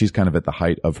well. So she's kind of at the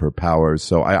height of her powers.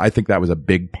 So I think that was a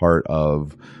big part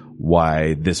of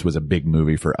why this was a big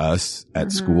movie for us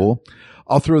at school.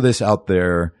 I'll throw this out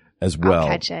there as well. I'll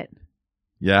catch it.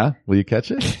 Yeah? Will you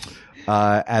catch it?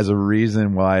 As a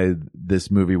reason why this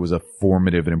movie was a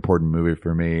formative and important movie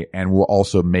for me, and will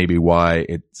also maybe why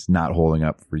it's not holding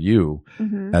up for you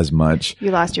as much.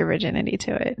 You lost your virginity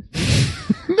to it.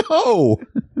 No!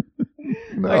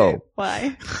 No. Okay,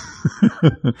 why?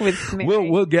 With Mary.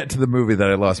 We'll get to the movie that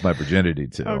I lost my virginity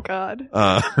to. Oh God.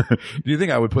 Do you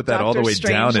think I would put that all the way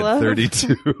down at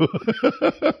 32?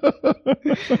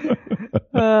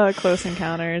 Close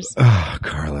Encounters. Oh,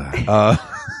 Carla.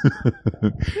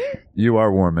 You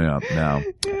are warming up now.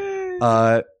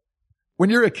 When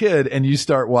you're a kid and you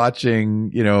start watching,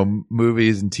 you know,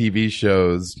 movies and TV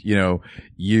shows, you know,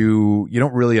 you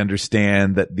don't really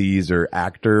understand that these are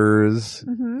actors,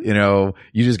 you know,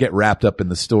 you just get wrapped up in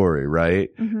the story, right?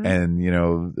 And, you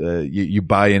know, you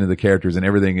buy into the characters and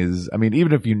everything is, I mean,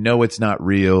 even if you know it's not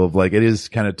real, like it is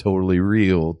kind of totally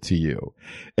real to you.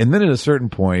 And then at a certain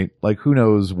point, like who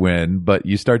knows when, but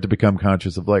you start to become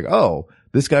conscious of like, oh,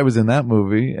 this guy was in that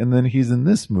movie and then he's in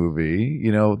this movie,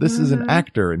 you know, this is an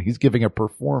actor and he's giving a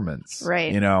performance,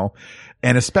 right? You know,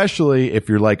 and especially if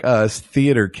you're like us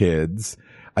theater kids,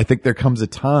 I think there comes a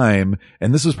time,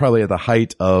 and this was probably at the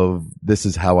height of this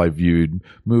is how I viewed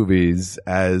movies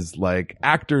as like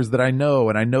actors that I know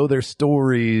and I know their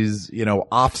stories, you know,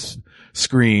 off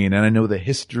screen and I know the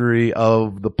history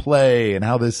of the play and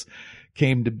how this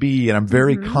came to be. And I'm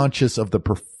very conscious of the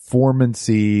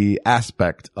performance-y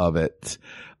aspect of it.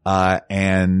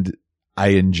 And I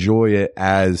enjoy it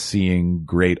as seeing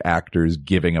great actors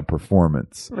giving a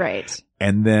performance. Right.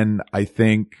 And then I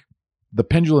think the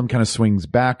pendulum kind of swings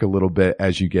back a little bit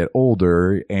as you get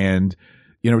older. And,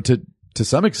 you know, to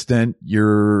some extent,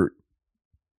 you're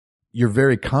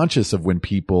very conscious of when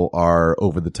people are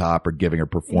over the top or giving a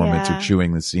performance or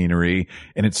chewing the scenery,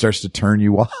 and it starts to turn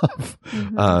you off,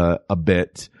 a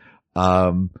bit.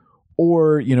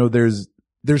 Or, you know, there's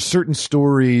there's certain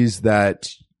stories that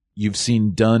you've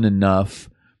seen done enough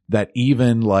that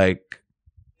even like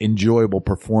enjoyable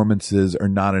performances are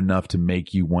not enough to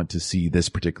make you want to see this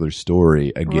particular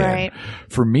story again. Right.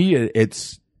 For me,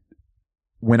 it's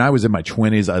when I was in my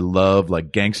 20s, I loved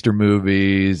like gangster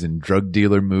movies and drug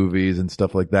dealer movies and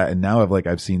stuff like that. And now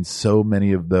I've seen so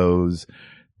many of those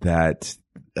that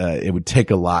it would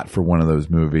take a lot for one of those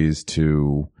movies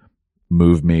to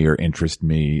move me or interest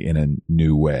me in a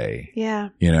new way. Yeah.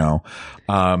 You know?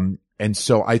 And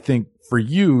so I think for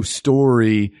you,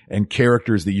 story and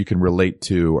characters that you can relate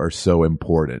to are so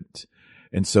important.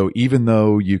 And so even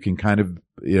though you can kind of,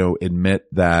 you know, admit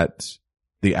that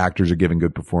the actors are giving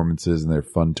good performances and they're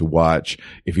fun to watch,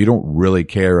 if you don't really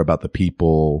care about the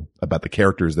people, about the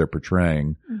characters they're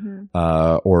portraying,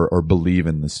 or believe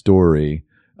in the story,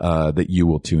 that you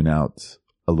will tune out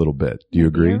a little bit. Do you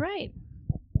agree? You're right.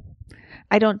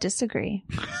 I don't disagree.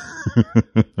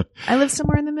 I live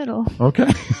somewhere in the middle.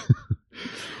 Okay.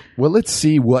 Well, let's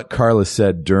see what Carla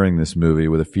said during this movie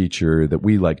with a feature that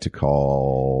we like to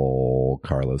call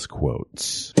Carla's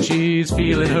Quotes. She's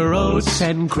feeling her oats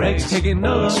and Craig's taking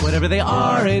notes. Whatever they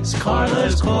are, it's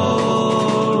Carla's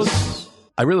Quotes.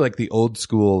 I really like the old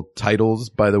school titles,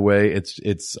 by the way.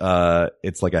 It's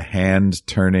like a hand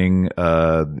turning,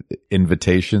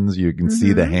 invitations. You can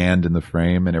see the hand in the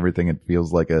frame and everything. It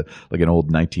feels like an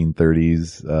old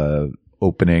 1930s,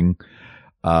 opening.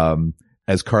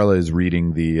 As Carla is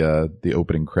reading the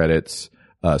opening credits,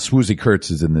 Swoosie Kurtz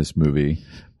is in this movie,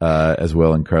 as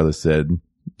well. And Carla said,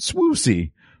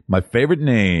 Swoosie, my favorite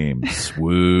name,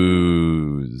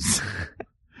 Swooze.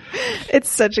 It's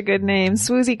such a good name.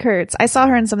 Swoosie Kurtz. I saw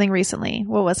her in something recently.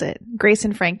 What was it? Grace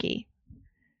and Frankie.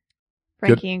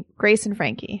 Grace and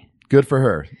Frankie. Good for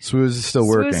her. Swooze is still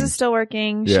working. Swooze is still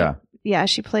working. Yeah.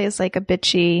 She plays like a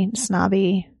bitchy,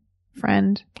 snobby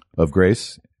friend. Of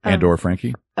Grace and or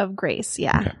Frankie? Of Grace,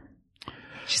 yeah. Okay.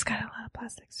 She's got a lot of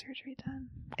plastic surgery done.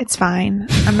 It's fine.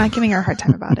 I'm not giving her a hard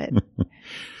time about it.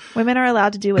 Women are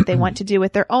allowed to do what they want to do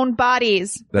with their own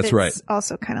bodies. That's right. It's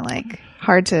also kind of like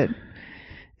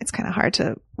it's kind of hard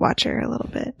to watch her a little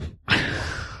bit.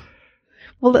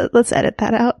 Well, let's edit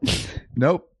that out.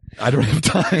 Nope. I don't have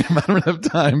time. I don't have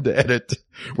time to edit.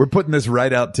 We're putting this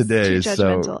right out today. It's too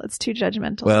judgmental. It's too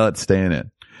judgmental. Well, it's staying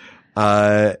in.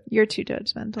 You're too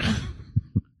judgmental.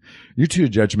 You're too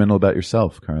judgmental about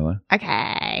yourself, Carla.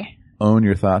 Okay. Own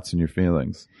your thoughts and your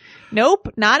feelings. Nope.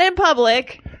 Not in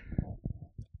public.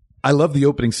 I love the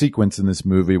opening sequence in this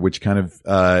movie, which kind of,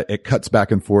 it cuts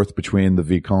back and forth between the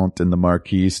Vicomte and the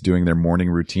Marquise doing their morning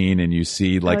routine. And you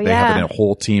see they have a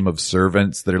whole team of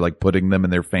servants that are like putting them in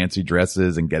their fancy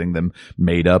dresses and getting them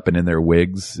made up and in their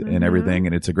wigs and everything.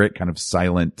 And it's a great kind of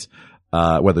silent,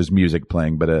 well, there's music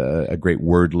playing, but a great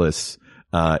wordless,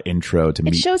 intro to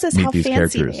meet these characters. It shows us how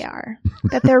fancy they are.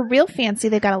 That they're real fancy.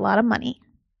 They've got a lot of money.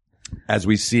 As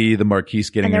we see the Marquise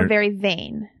getting and they're very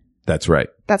vain. That's right.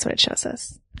 That's what it shows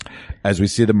us. As we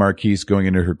see the Marquise going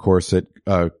into her corset,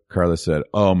 Carla said,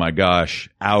 "Oh my gosh,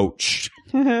 ouch."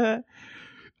 You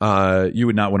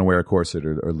would not want to wear a corset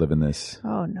or live in this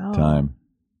time.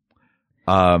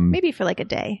 Maybe for like a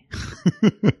day.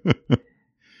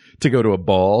 To go to a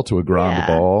ball, to a grand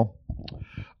ball.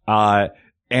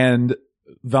 And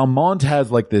Valmont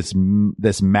has like this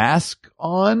mask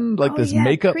on, like this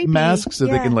makeup creepy. mask so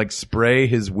they can like spray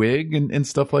his wig and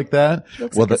stuff like that. He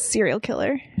looks like a serial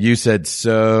killer. You said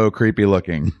so creepy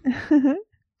looking.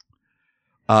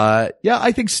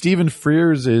 I think Stephen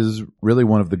Frears is really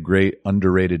one of the great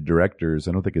underrated directors.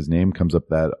 I don't think his name comes up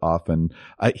that often.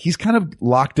 He's kind of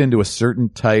locked into a certain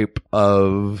type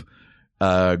of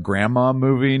grandma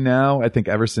movie now. I think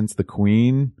ever since The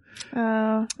Queen.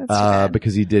 Oh, that's too bad.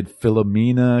 Because he did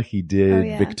Philomena, he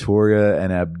did Victoria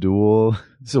and Abdul.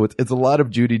 So it's a lot of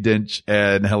Judi Dench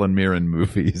and Helen Mirren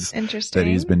movies that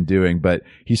he's been doing. But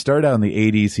he started out in the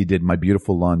 80s. He did My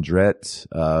Beautiful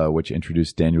Laundrette, which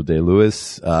introduced Daniel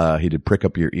Day-Lewis. He did Prick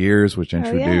Up Your Ears, which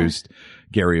introduced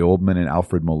Gary Oldman and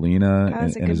Alfred Molina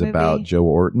and is about Joe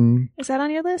Orton. Is that on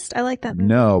your list? I like that movie.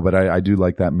 No, but I do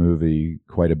like that movie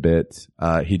quite a bit.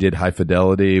 He did High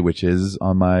Fidelity, which is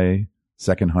on my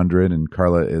second 100, and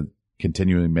Carla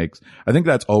continually makes, I think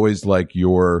that's always like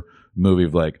your movie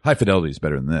of like, High Fidelity is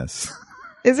better than this.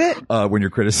 Is it? When you're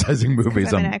criticizing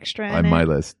movies on my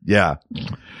list. Yeah.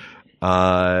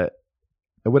 What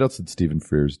else did Stephen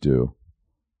Frears do?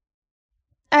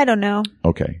 I don't know.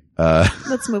 Okay.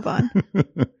 Let's move on.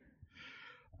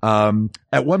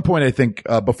 At one point, I think,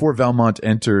 before Valmont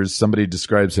enters, somebody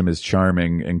describes him as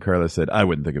charming, and Carla said, I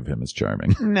wouldn't think of him as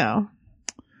charming. No.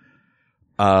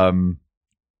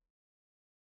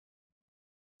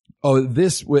 Oh,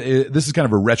 this is kind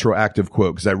of a retroactive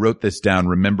quote because I wrote this down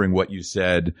remembering what you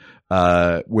said.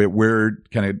 We're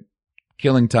kind of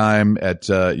killing time at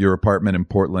your apartment in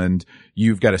Portland.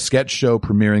 You've got a sketch show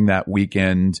premiering that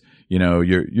weekend. You know,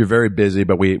 you're very busy,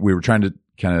 but we were trying to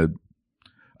kind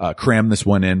of cram this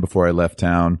one in before I left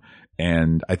town.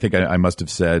 And I think I must have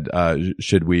said,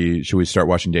 should we start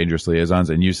watching Dangerous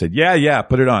Liaisons? And you said, yeah,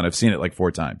 put it on. I've seen it like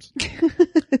 4 times.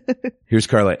 Here's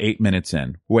Carla 8 minutes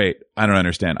in. Wait, I don't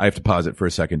understand. I have to pause it for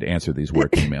a second to answer these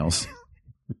work emails.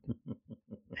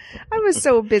 I was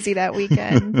so busy that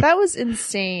weekend. That was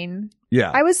insane. Yeah.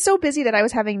 I was so busy that I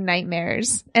was having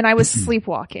nightmares and I was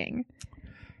sleepwalking.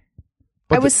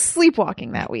 I was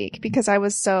sleepwalking that week because I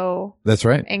was so That's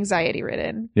right. anxiety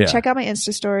ridden. Yeah. Check out my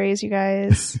Insta stories, you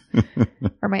guys,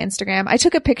 or my Instagram. I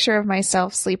took a picture of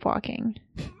myself sleepwalking.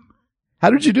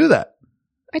 How did you do that?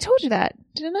 I told you that,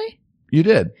 didn't I? You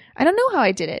did. I don't know how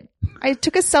I did it. I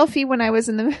took a selfie when I was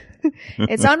in the,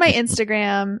 it's on my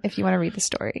Instagram if you want to read the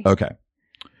story. Okay.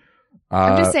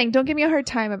 I'm just saying, don't give me a hard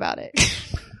time about it.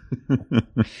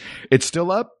 It's still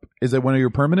up? Is it one of your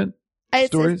permanent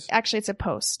stories? Actually, it's a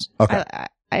post. Okay.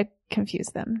 I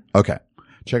confused them. Okay.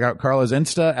 Check out Carla's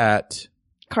Insta at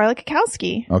Carla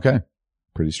Kakowski. Okay.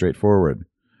 Pretty straightforward.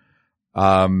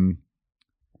 At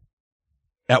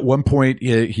one point,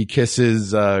 he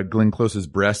kisses Glenn Close's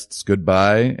breasts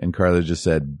goodbye, and Carla just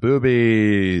said,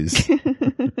 boobies.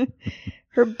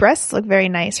 Her breasts look very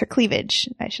nice. Her cleavage,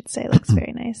 I should say, looks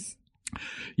very nice.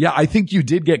 Yeah, I think you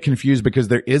did get confused because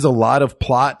there is a lot of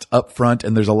plot up front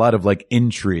and there's a lot of like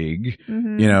intrigue,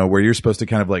 you know, where you're supposed to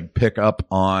kind of like pick up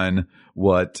on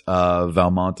what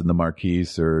Valmont and the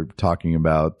Marquise are talking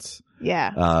about.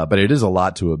 Yeah. But it is a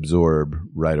lot to absorb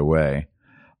right away.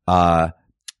 I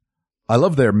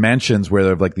love their mansions where they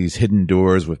have like these hidden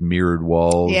doors with mirrored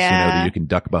walls, you know, that you can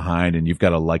duck behind, and you've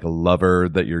got a lover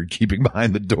that you're keeping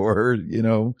behind the door, you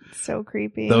know. So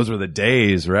creepy. Those were the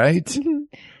days, right?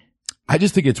 I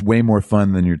just think it's way more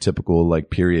fun than your typical like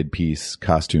period piece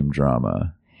costume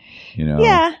drama, you know.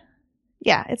 Yeah.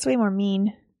 Yeah, it's way more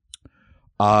mean.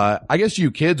 I guess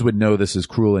you kids would know this is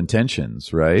Cruel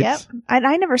Intentions, right? Yep.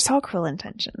 I never saw Cruel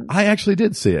Intentions. I actually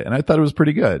did see it, and I thought it was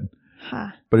pretty good.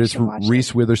 Huh. But it's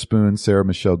Reese Witherspoon, Sarah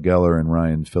Michelle Gellar, and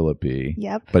Ryan Phillippe.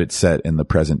 Yep. But it's set in the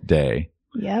present day.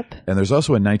 Yep. And there's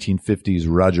also a 1950s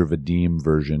Roger Vadim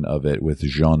version of it with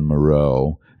Jean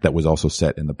Moreau that was also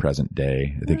set in the present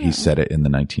day. I think he set it in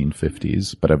the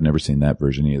 1950s, but I've never seen that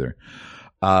version either.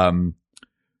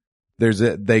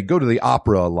 They go to the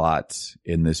opera a lot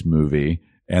in this movie.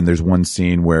 And there's one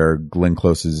scene where Glenn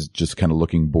Close is just kind of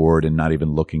looking bored and not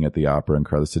even looking at the opera. And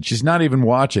Carla said, she's not even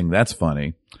watching. That's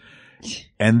funny.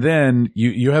 And then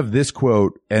you have this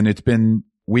quote, and it's been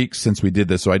weeks since we did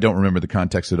this, so I don't remember the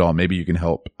context at all. Maybe you can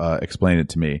help explain it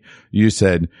to me. You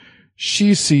said,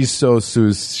 she sees so,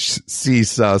 see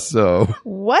so.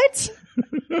 What?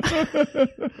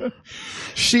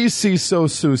 She sees so,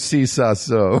 see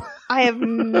so. I have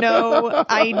no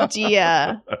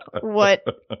idea what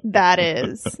that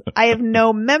is. I have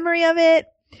no memory of it.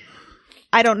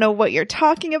 I don't know what you're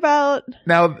talking about.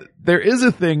 Now, there is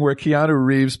a thing where Keanu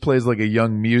Reeves plays like a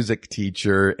young music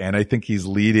teacher, and I think he's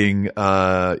leading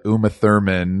Uma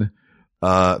Thurman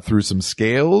through some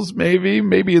scales, maybe?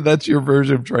 Maybe that's your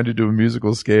version of trying to do a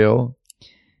musical scale.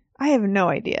 I have no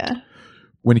idea.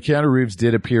 When Keanu Reeves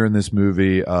did appear in this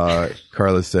movie,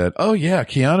 Carla said, oh yeah,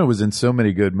 Keanu was in so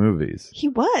many good movies. He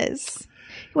was.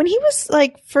 When he was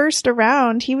like first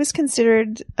around, he was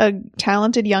considered a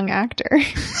talented young actor.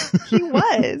 He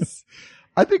was.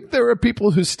 I think there are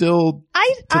people who still,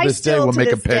 to this day, will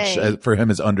make a pitch for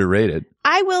him as underrated.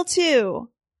 I will too.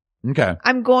 Okay.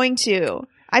 I'm going to.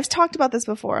 I've talked about this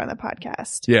before on the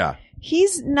podcast. Yeah.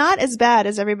 He's not as bad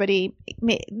as everybody.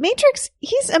 Matrix,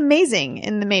 he's amazing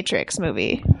in the Matrix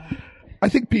movie. I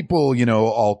think people, you know,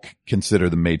 all consider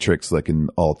the Matrix like an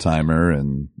all-timer,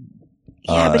 and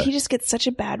yeah, but he just gets such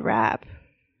a bad rap.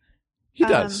 He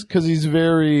does, because he's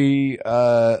very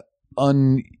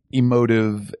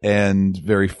unemotive and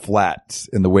very flat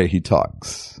in the way he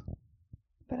talks.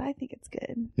 But I think it's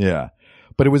good. Yeah.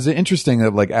 But it was interesting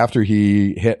that like after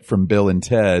he hit from Bill and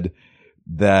Ted,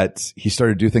 that he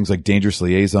started to do things like Dangerous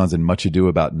Liaisons and Much Ado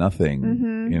About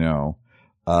Nothing, you know,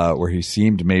 where he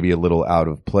seemed maybe a little out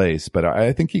of place. But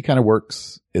I think he kind of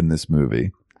works in this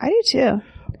movie. I do too.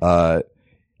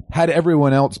 Had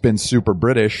everyone else been super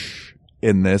British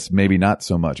in this, maybe not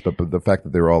so much. But the fact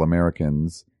that they were all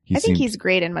Americans, I think he's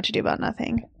great in Much Ado About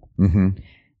Nothing. Mm-hmm.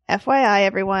 FYI,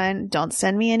 everyone, don't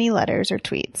send me any letters or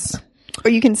tweets.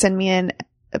 Or you can send me an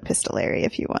epistolary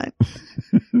if you want.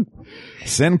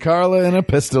 Send Carla an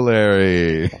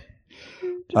epistolary. Did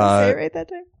I say it right that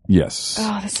time? Yes.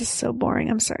 Oh, this is so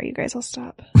boring. I'm sorry, you guys. I'll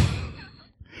stop.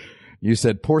 You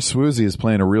said poor Swoozie is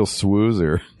playing a real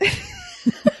swoozer.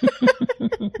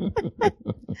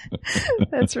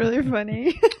 That's really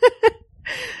funny.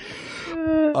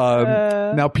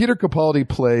 Now, Peter Capaldi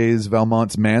plays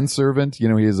Valmont's manservant. You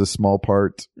know, he has a small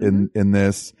part in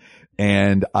this.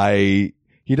 And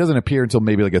he doesn't appear until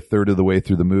maybe like a third of the way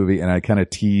through the movie. And I kind of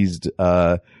teased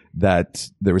that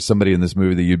there was somebody in this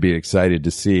movie that you'd be excited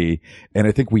to see. And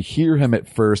I think we hear him at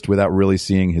first without really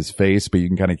seeing his face, but you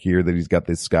can kind of hear that he's got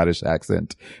this Scottish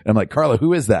accent. And I'm like, Carla,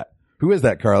 who is that? Who is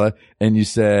that, Carla? And you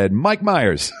said, Mike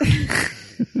Myers.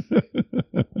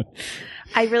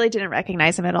 I really didn't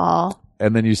recognize him at all.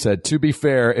 And then you said, to be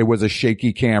fair, it was a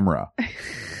shaky camera.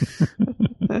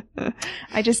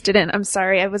 I just didn't. I'm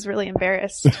sorry. I was really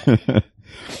embarrassed.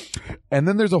 And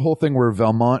then there's a whole thing where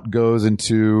Valmont goes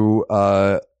into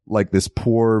like this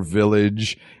poor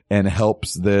village and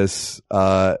helps this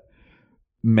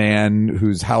man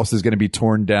whose house is going to be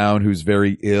torn down, who's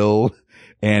very ill.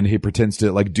 And he pretends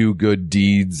to like do good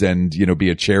deeds and, you know, be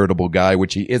a charitable guy,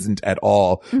 which he isn't at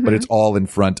all, but it's all in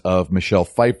front of Michelle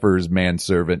Pfeiffer's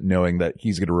manservant, knowing that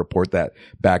he's going to report that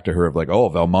back to her of like, oh,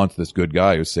 Valmont's this good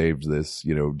guy who saved this,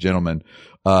 you know, gentleman.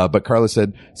 But Carla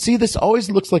said, see, this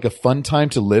always looks like a fun time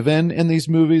to live in these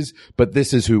movies, but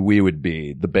this is who we would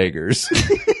be, the beggars.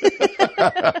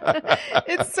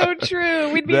 It's so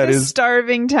true. We'd be the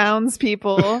starving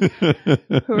townspeople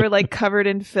who are like covered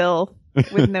in filth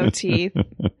with no teeth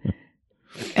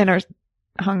and are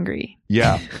hungry.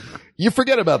 Yeah. You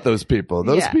forget about those people.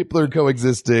 Those people are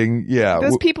coexisting. Yeah.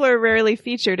 Those people are rarely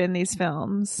featured in these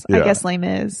films. Yeah. I guess Les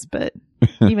Mis, but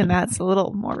even that's a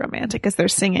little more romantic because they're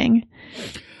singing.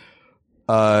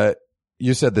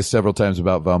 You said this several times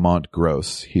about Valmont.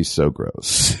 Gross. He's so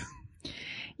gross.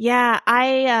 Yeah.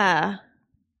 I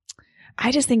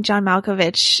just think John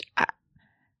Malkovich,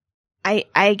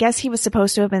 I guess he was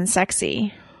supposed to have been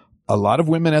sexy. A lot of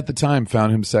women at the time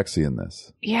found him sexy in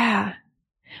this. Yeah.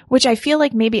 Which I feel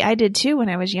like maybe I did too when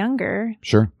I was younger.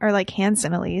 Sure. Or like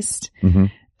handsome at least.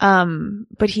 Mm-hmm.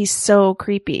 But he's so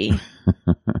creepy.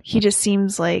 He just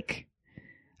seems like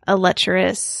a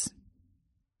lecherous,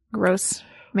 gross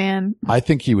man. I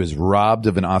think he was robbed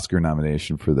of an Oscar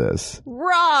nomination for this.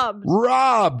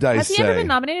 Robbed, I Has say. he ever been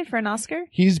nominated for an Oscar?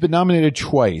 He's been nominated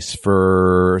twice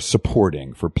for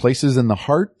supporting, for Places in the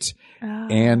Heart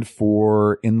and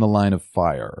for In the Line of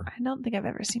Fire. I don't think I've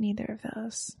ever seen either of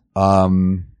those.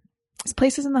 Is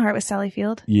Places in the Heart with Sally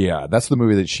Field? Yeah, that's the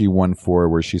movie that she won for,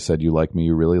 where she said, you like me,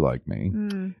 you really like me.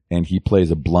 And he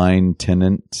plays a blind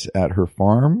tenant at her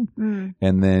farm.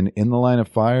 And then In the Line of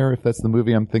Fire, if that's the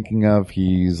movie I'm thinking of,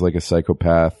 he's like a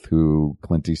psychopath who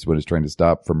Clint Eastwood is trying to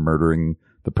stop from murdering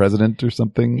the president or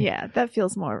something. Yeah, that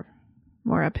feels more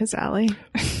up his alley.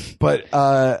 But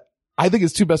I think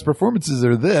his two best performances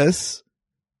are this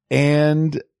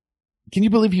and can you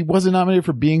believe he wasn't nominated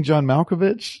for Being John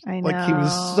Malkovich? I know. Like, he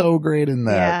was so great in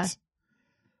that.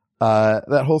 Yeah.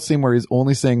 That whole scene where he's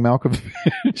only saying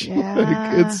Malkovich. Yeah.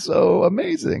 Like, it's so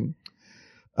amazing.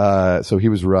 So he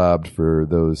was robbed for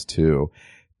those two.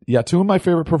 Yeah, two of my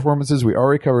favorite performances. We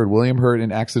already covered William Hurt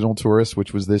in Accidental Tourist,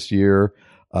 which was this year.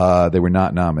 They were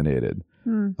not nominated.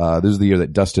 This is the year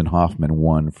that Dustin Hoffman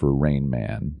won for Rain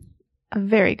Man. A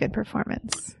very good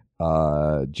performance.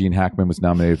 Gene Hackman was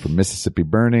nominated for Mississippi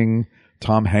Burning.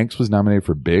 Tom Hanks was nominated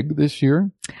for Big this year.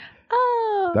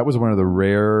 Oh. That was one of the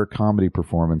rare comedy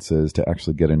performances to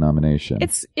actually get a nomination.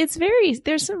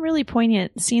 There's some really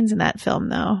poignant scenes in that film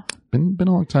though. Been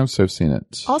a long time since I've seen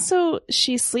it. Also,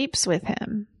 she sleeps with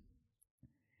him.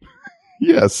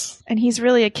 Yes. And he's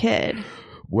really a kid.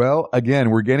 Well,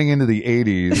 again, we're getting into the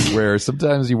 80s where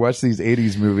sometimes you watch these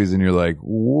 80s movies and you're like,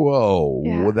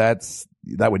 whoa,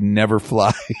 that would never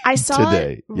fly I saw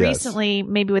today. it recently,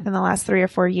 maybe within the last 3 or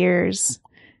 4 years.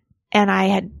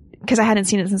 And because I hadn't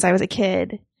seen it since I was a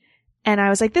kid. And I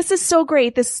was like, this is so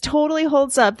great. This totally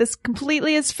holds up. This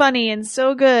completely is funny and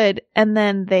so good. And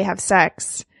then they have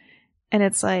sex. And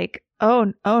it's like,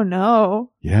 oh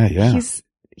no. Yeah.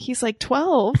 He's like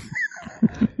 12.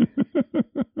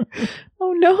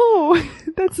 Oh no,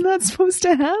 that's not supposed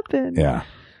to happen. Yeah.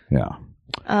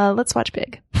 Let's watch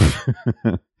Big.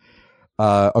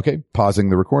 Okay, pausing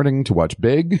the recording to watch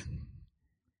Big.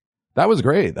 That was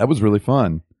great. That was really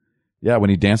fun. Yeah, when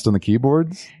he danced on the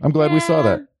keyboards. I'm glad we saw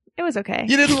that. It was okay.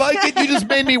 You didn't like it? You just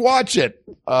made me watch it.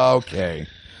 Okay.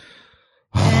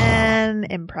 And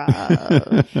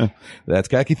improv. That's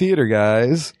Khaki Theater,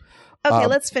 guys. Okay,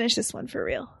 let's finish this one for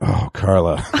real. Oh,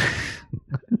 Carla.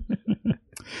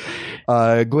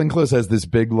 Glenn Close has this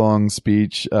big long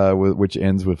speech, which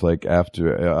ends with like,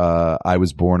 after, I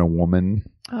was born a woman.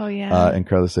 Oh, yeah. And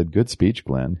Carla said, good speech,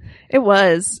 Glenn. It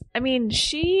was. I mean,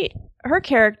 her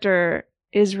character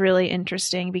is really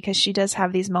interesting because she does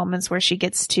have these moments where she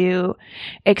gets to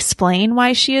explain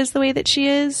why she is the way that she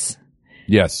is.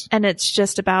 Yes. And it's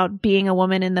just about being a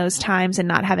woman in those times and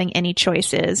not having any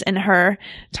choices, and her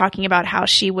talking about how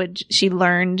she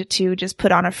learned to just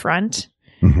put on a front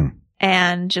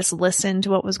and just listen to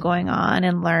what was going on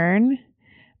and learn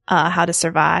how to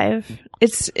survive.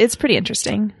 It's pretty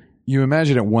interesting. You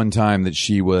imagine at one time that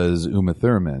she was Uma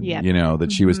Thurman,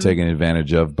 that she was taken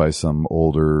advantage of by some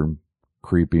older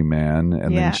creepy man,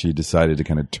 and then she decided to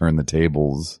kind of turn the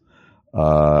tables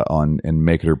on and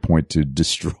make it her point to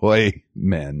destroy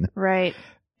men. Right.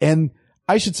 And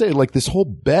I should say, like, this whole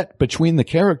bet between the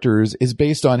characters is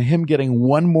based on him getting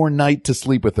one more night to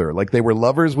sleep with her. Like, they were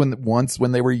lovers once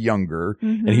when they were younger,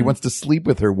 and he wants to sleep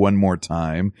with her one more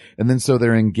time. And then so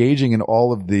they're engaging in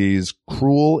all of these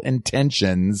cruel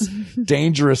intentions,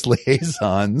 dangerous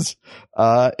liaisons,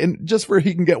 and just for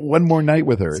he can get one more night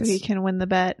with her. So he can win the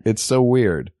bet. It's so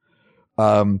weird.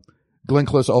 Glenn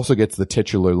Close also gets the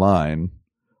titular line.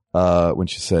 When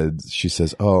she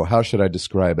says, oh, how should I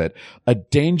describe it? A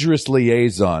dangerous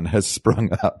liaison has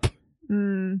sprung up.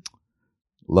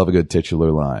 Love a good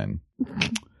titular line.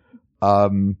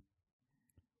 One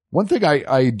thing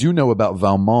I do know about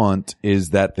Valmont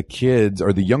is that the kids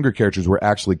or the younger characters were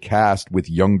actually cast with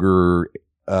younger,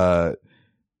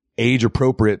 age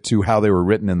appropriate to how they were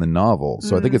written in the novel.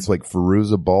 So I think it's like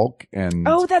Fairuza Balk and.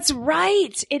 Oh, that's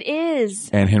right. It is.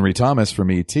 And Henry Thomas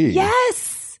from E.T.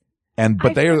 Yes.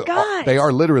 But they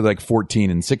are literally like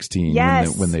 14 and 16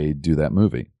 when they do that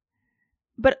movie.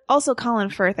 But also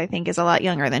Colin Firth, I think, is a lot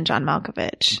younger than John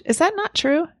Malkovich. Is that not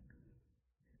true?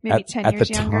 Maybe 10 years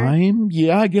younger? At the time?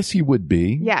 Yeah, I guess he would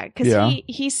be. Yeah, because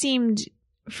he seemed,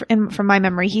 from my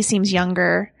memory, he seems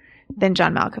younger than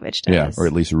John Malkovich does. Yeah, or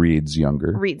at least Reed's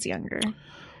younger.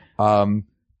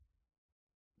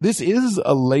 This is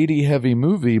a lady-heavy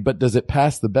movie, but does it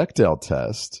pass the Bechdel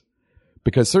test?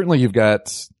 Because certainly you've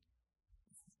got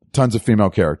tons of female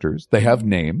characters. They have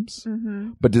names,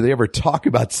 but do they ever talk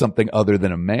about something other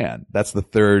than a man? That's the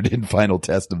third and final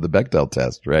test of the Bechdel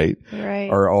test, right? Right.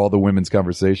 Are all the women's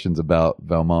conversations about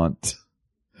Valmont?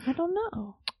 I don't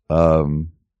know. I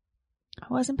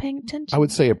wasn't paying attention. I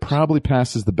would say it probably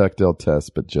passes the Bechdel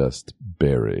test, but just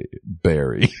bury.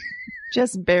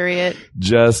 Just bury it.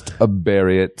 Just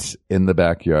bury it in the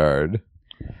backyard.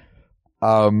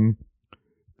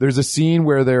 There's a scene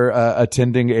where they're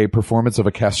attending a performance of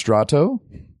a castrato.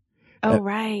 Oh,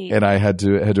 right. And I had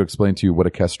to explain to you what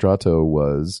a castrato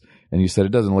was, and you said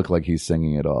it doesn't look like he's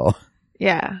singing at all.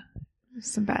 Yeah,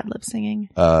 some bad lip singing.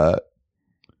 Lip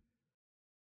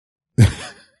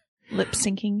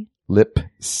syncing. Lip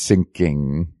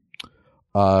syncing.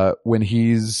 When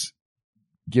he's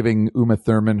giving Uma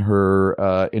Thurman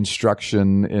her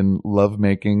instruction in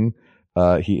lovemaking.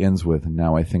 He ends with,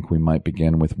 now I think we might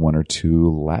begin with one or two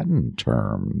Latin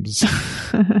terms.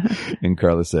 And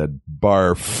Carla said,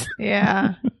 barf.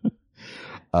 Yeah.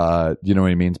 Do you know what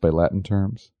he means by Latin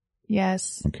terms?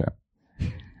 Yes. Okay.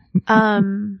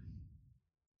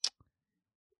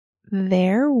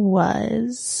 There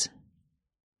was,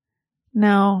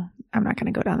 no, I'm not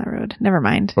going to go down the road. Never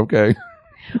mind. Okay.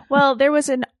 Well, there was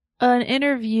an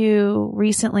interview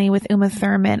recently with Uma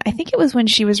Thurman. I think it was when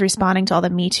she was responding to all the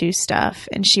Me Too stuff.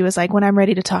 And she was like, when I'm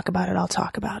ready to talk about it, I'll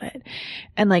talk about it.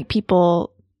 And like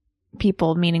people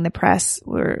meaning the press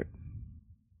were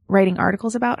writing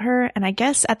articles about her. And I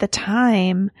guess at the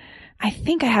time, I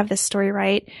think I have this story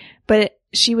right, but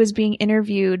she was being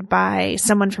interviewed by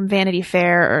someone from Vanity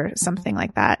Fair or something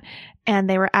like that. And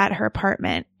they were at her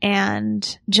apartment,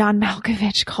 and John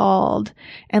Malkovich called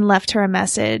and left her a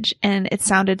message, and it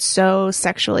sounded so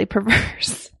sexually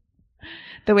perverse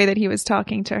the way that he was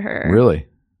talking to her. Really?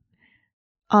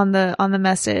 On the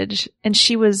message. And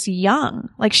she was young.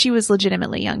 Like, she was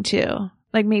legitimately young too.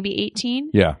 Like maybe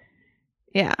 18? Yeah.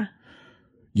 Yeah.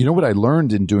 You know what I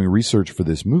learned in doing research for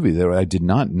this movie that I did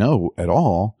not know at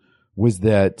all was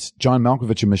that John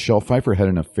Malkovich and Michelle Pfeiffer had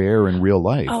an affair in real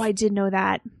life. Oh, I did know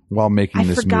that. While making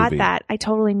this movie. I forgot that. I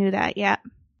totally knew that. Yeah.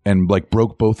 And like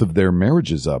broke both of their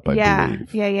marriages up, I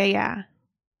believe. Yeah.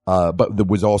 But there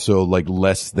was also like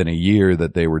less than a year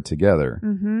that they were together.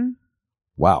 Mm-hmm.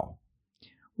 Wow.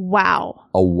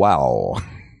 Oh, wow.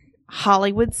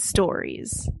 Hollywood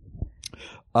stories.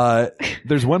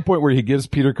 There's one point where he gives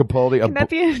Peter Capaldi Can that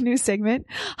be a new segment?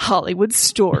 Hollywood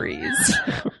stories.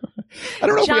 I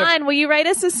don't know. John, will you write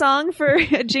us a song for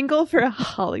a jingle for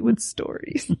Hollywood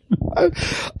stories? I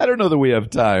don't know that we have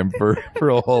time for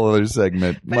a whole other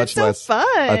segment, but much it's so less fun.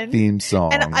 a theme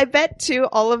song. And I bet too,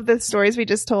 all of the stories we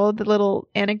just told, the little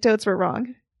anecdotes were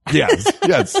wrong.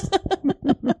 Yes.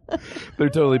 They're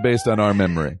totally based on our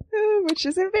memory. Which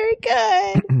isn't very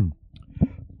good.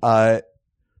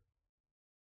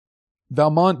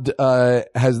 Valmont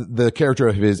has the character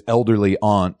of his elderly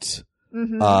aunt,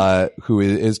 who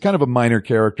is kind of a minor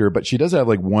character, but she does have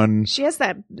like She has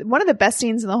one of the best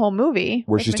scenes in the whole movie.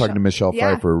 where she's talking to Michelle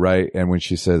Pfeiffer, right? And when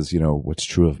she says, what's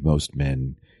true of most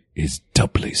men is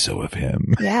doubly so of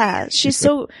him. Yeah. She's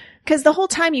because the whole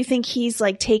time you think he's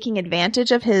like taking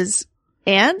advantage of his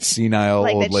aunt. Senile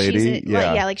like old lady.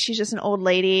 Like she's just an old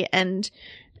lady and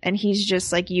he's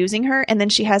just like using her. And then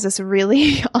she has this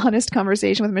really honest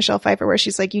conversation with Michelle Pfeiffer where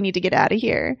she's like, you need to get out of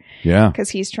here. Yeah. Because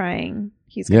he's going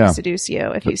to seduce you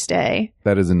if you stay.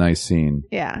 That is a nice scene.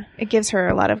 Yeah. It gives her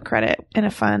a lot of credit in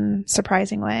a fun,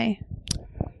 surprising way.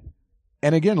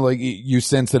 And again, like you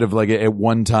sense that like at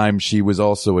one time she was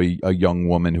also a young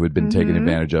woman who had been taken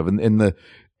advantage of.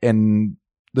 And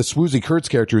the Swoosie Kurtz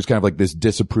character is kind of like this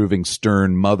disapproving,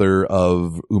 stern mother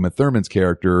of Uma Thurman's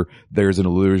character. There's an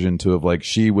allusion to of like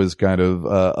she was kind of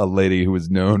a lady who was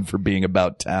known for being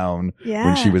about town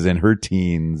when she was in her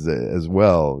teens as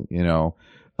well,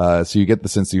 So you get the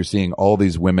sense that you're seeing all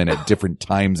these women at different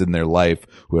times in their life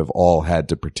who have all had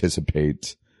to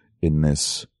participate in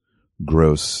this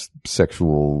gross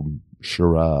sexual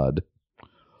charade.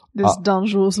 This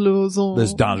dangerous liaison.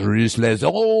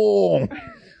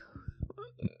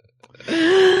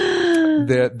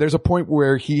 There's a point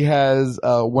where he has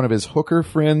one of his hooker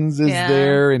friends is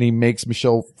there, and he makes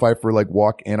Michelle Pfeiffer like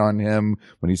walk in on him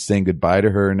when he's saying goodbye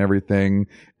to her and everything.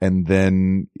 And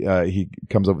then he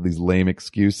comes up with these lame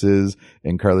excuses,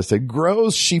 and Carla said,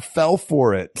 "Gross, she fell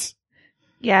for it."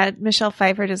 Yeah, Michelle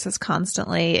Pfeiffer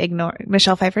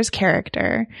Michelle Pfeiffer's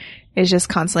character is just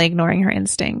constantly ignoring her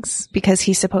instincts because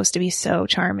he's supposed to be so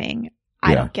charming.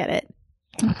 I don't get it.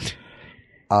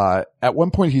 At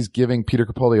one point he's giving Peter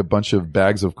Capaldi a bunch of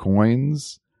bags of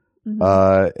coins.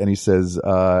 And he says,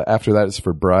 after that it's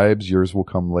for bribes. Yours will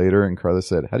come later. And Carla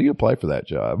said, how do you apply for that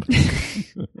job?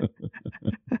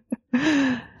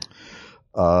 I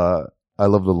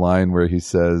love the line where he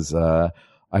says,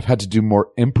 I've had to do more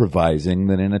improvising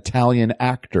than an Italian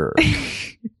actor.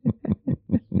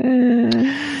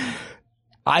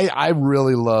 I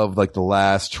really love like the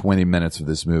last 20 minutes of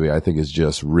this movie. I think is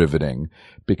just riveting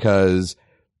because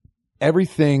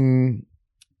everything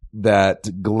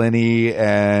that Glennie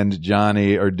and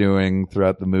Johnny are doing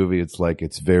throughout the movie,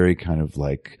 it's very kind of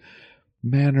like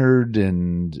mannered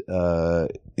and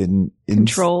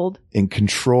controlled.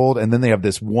 And then they have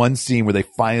this one scene where they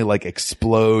finally like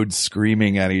explode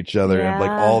screaming at each other and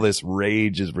like all this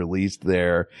rage is released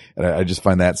there. And I just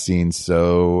find that scene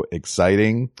so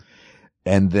exciting.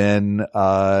 And then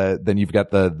you've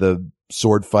got the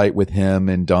sword fight with him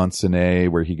and Dansonnet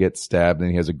where he gets stabbed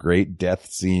and he has a great death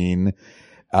scene.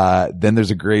 Then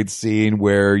there's a great scene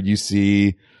where you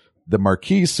see the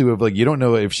Marquise, who you don't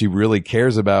know if she really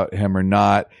cares about him or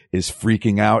not, is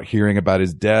freaking out hearing about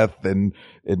his death and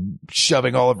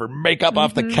shoving all of her makeup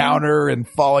off the counter and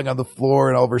falling on the floor,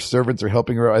 and all of her servants are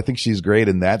helping her. I think she's great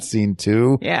in that scene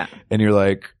too. Yeah. And you're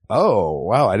like, oh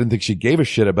wow, I didn't think she gave a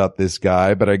shit about this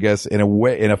guy, but I guess in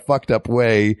a fucked up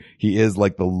way, he is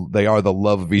like they are the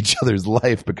love of each other's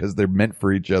life because they're meant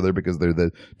for each other because they're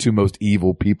the two most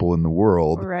evil people in the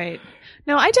world. Right.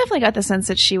 No, I definitely got the sense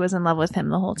that she was in love with him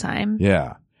the whole time.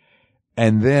 Yeah.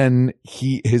 And then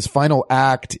his final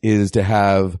act is to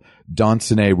have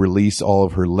Dansonnet release all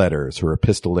of her letters, her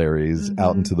epistolaries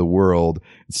out into the world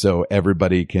so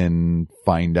everybody can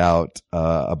find out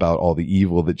about all the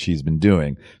evil that she's been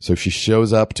doing. So she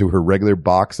shows up to her regular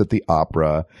box at the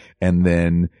opera, and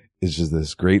then it's just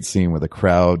this great scene where the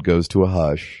crowd goes to a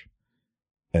hush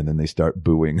and then they start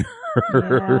booing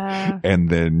her. Yeah. And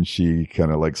then she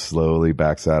kind of like slowly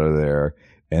backs out of there.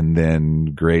 And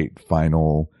then great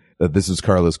final, this is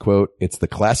Carla's quote, it's the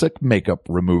classic makeup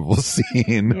removal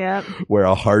scene where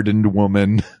a hardened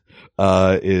woman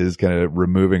is kind of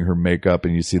removing her makeup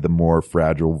and you see the more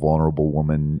fragile, vulnerable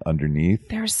woman underneath.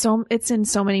 It's in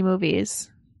so many movies.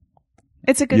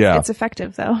 It's it's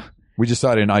effective though. We just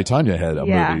saw it in I, Tonya had a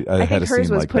movie. I think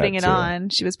hers was like putting it too. on.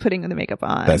 She was putting the makeup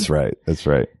on. That's right.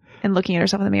 And looking at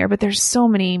herself in the mirror. But there's so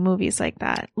many movies like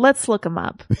that. Let's look them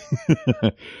up.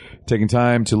 Taking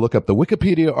time to look up the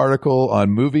Wikipedia article on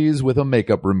movies with a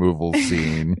makeup removal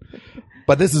scene.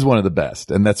 But this is one of the best.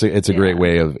 And it's a great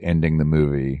way of ending the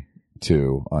movie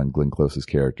too on Glenn Close's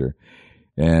character.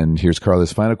 And here's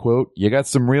Carla's final quote. You got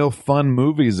some real fun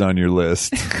movies on your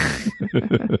list.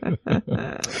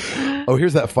 Oh,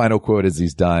 here's that final quote as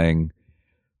he's dying.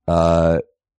 Or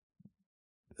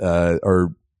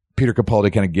Peter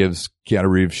Capaldi kind of gives Keanu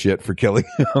Reeves shit for killing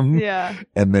him. Yeah.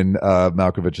 And then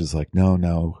Malkovich is like,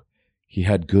 no, he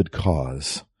had good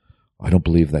cause. I don't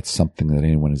believe that's something that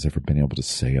anyone has ever been able to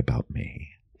say about me.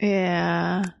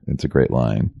 Yeah. It's a great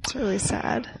line. It's really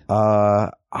sad.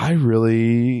 I will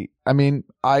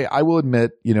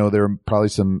admit, there are probably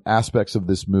some aspects of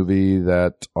this movie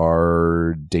that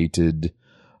are dated.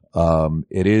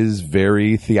 It is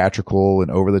very theatrical and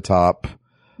over the top.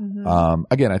 Mm-hmm.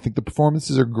 Again, I think the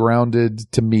performances are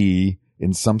grounded to me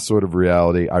in some sort of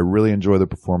reality. I really enjoy the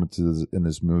performances in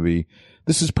this movie.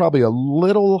 This is probably a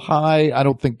little high. I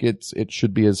don't think it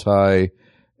should be as high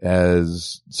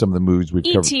as some of the movies we've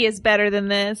covered. E.T. is better than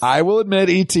this. I will admit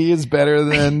E.T. is better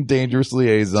than Dangerous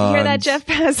Liaisons. Did you hear that, Jeff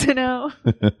Passano?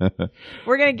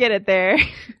 We're going to get it there.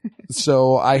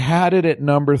 So I had it at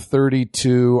number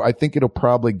 32. I think it'll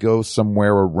probably go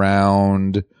somewhere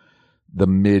around the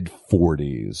mid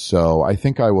 40s. So I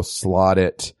think I will slot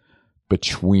it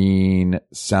between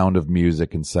Sound of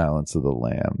Music and Silence of the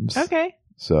Lambs. Okay.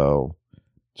 So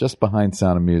just behind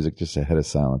Sound of Music, just ahead of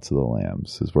Silence of the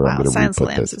Lambs is where I'm going to Silence of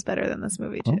re-put the Lambs this. is better than this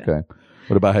movie, too. Okay.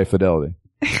 What about High Fidelity?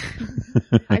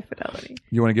 High Fidelity.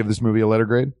 You want to give this movie a letter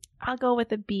grade? I'll go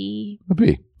with a B. A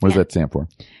B. What does Yeah. that stand for?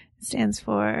 It stands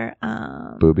for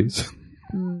Boobies.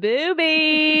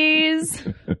 boobies.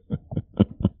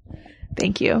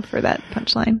 Thank you for that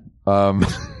punchline.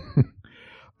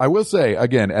 I will say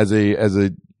again, as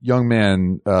a young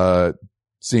man,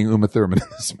 seeing Uma Thurman in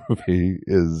this movie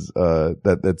is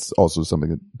that's also something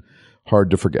that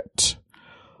hard to forget.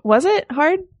 Was it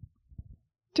hard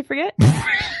to forget?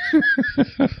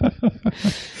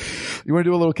 You want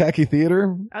to do a little khaki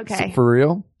theater? Okay. For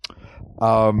real?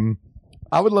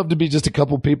 I would love to be just a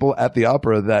couple people at the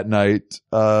opera that night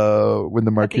when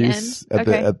the Marquise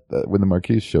when the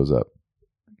Marquise shows up.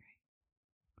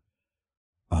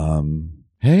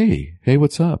 Hey,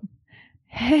 what's up?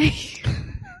 Hey.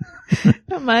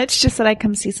 Not much. Just that I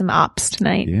come see some ops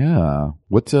tonight. Yeah.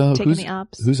 What's Taking the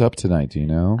ops. who's up tonight? Do you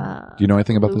know? Do you know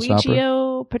anything about this opera?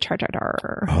 Luigio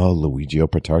Patartar. Oh, Luigio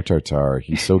Patartar.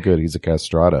 He's so good. He's a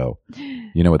castrato.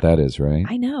 You know what that is, right?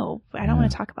 I know, but I don't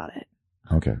want to talk about it.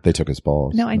 Okay. They took his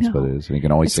balls. No, I That's know. what it is. And he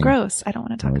can always It's sing. gross. I don't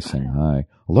want to talk Always about sing it. hi. I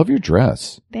love your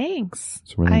dress. Thanks.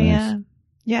 It's really nice.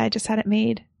 Yeah, I just had it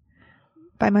made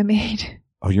by my maid.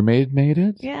 Oh, your maid made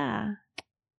it? Yeah.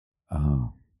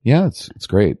 Oh. Yeah, it's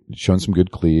great. It's showing some good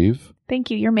cleave.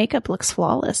 Thank you. Your makeup looks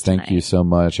flawless Thank tonight. you so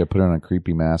much. I put on a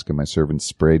creepy mask and my servant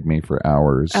sprayed me for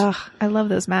hours. Ugh, I love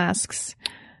those masks.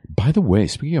 By the way,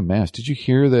 speaking of masks, did you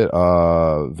hear that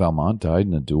Valmont died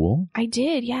in a duel? I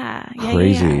did, yeah.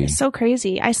 Crazy. Yeah. So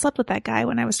crazy. I slept with that guy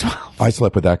when I was 12. I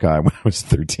slept with that guy when I was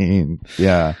 13.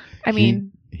 Yeah. I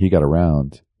mean, he got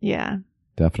around. yeah.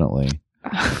 Definitely.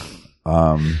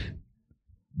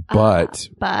 But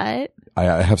I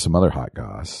have some other hot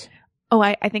goss. Oh,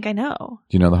 I think I know.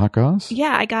 Do you know the hot goss?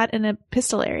 Yeah, I got an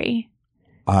epistolary.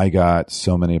 I got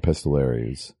so many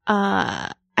epistolaries.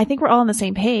 I think we're all on the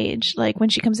same page. Like when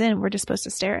she comes in, we're just supposed to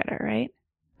stare at her, right?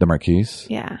 The Marquise?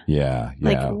 Yeah. Yeah.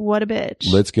 Like, what a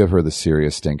bitch. Let's give her the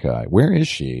serious stink eye. Where is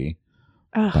she?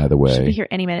 Ugh, by the way? She'll be here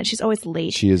any minute. She's always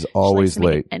late. She is always she likes to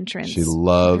make late. an entrance. She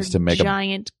loves with to her make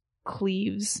giant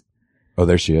cleaves. Oh,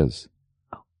 there she is.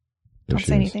 Don't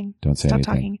say anything. Don't say Stop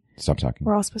anything. talking. Stop talking.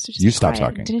 We're all supposed to just You be stop quiet.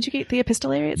 talking. Didn't you get the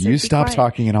epistolary? It said You be stop quiet.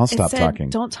 talking and I'll stop it said, talking.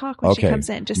 Don't talk when she comes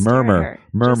in. Just murmur, stare at her.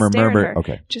 murmur, Just stare at murmur. her.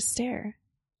 Okay. Just stare.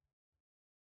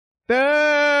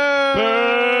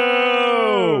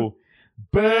 Boo!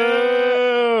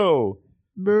 Boo!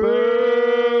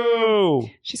 Boo!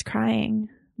 She's crying.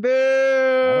 Boo!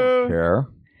 I don't care.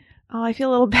 Oh, I feel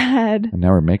a little bad. And now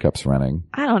her makeup's running.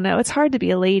 I don't know. It's hard to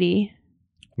be a lady.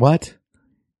 What?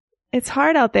 It's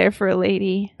hard out there for a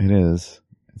lady. It is.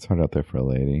 It's hard out there for a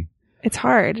lady. It's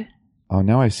hard. Oh,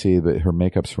 now I see that her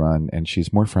makeup's run and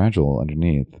she's more fragile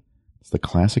underneath. It's the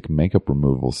classic makeup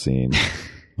removal scene. I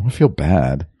don't feel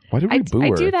bad. Why did we boo her?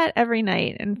 I do that every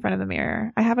night in front of the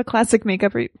mirror. I have a classic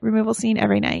makeup removal scene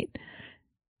every night.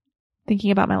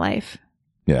 Thinking about my life.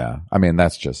 Yeah. I mean,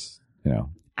 that's just, you know.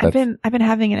 I've been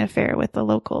having an affair with the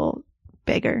local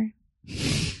beggar.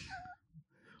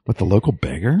 With the local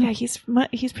beggar? Yeah, he's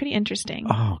pretty interesting.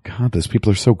 Oh, God, those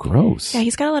people are so gross. Yeah,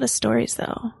 he's got a lot of stories,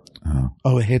 though.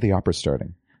 Oh, hey, the opera's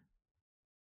starting.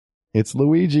 It's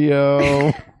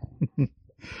Luigio.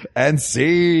 And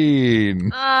scene.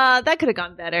 That could have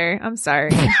gone better. I'm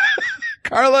sorry.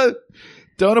 Carla,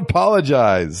 don't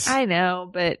apologize. I know,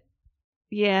 but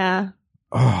yeah.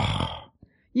 Oh,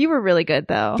 You were really good,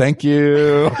 though. thank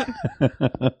you.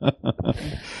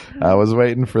 I was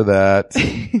waiting for that.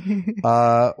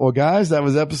 Well, guys, that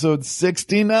was episode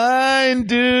 69,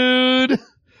 dude.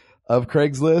 of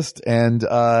Craigslist. And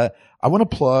I want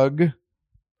to plug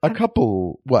a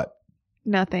couple. What?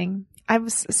 Nothing. I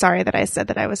was sorry that I said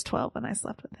that I was 12 when I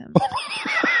slept with him.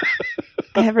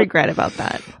 I have regret about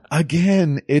that.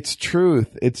 Again, it's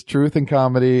truth. It's truth and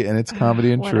comedy, and it's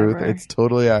comedy and truth. Whatever. It's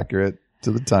totally accurate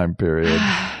to the time period.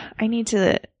 I need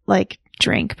to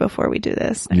drink before we do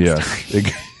this. Next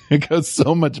time. It goes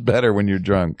so much better when you're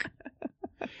drunk.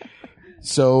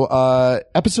 So,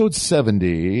 episode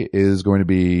 70 is going to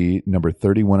be number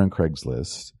 31 on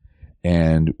Craigslist.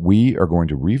 And we are going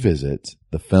to revisit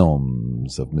the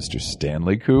films of Mr.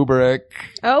 Stanley Kubrick.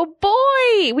 Oh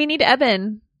boy, we need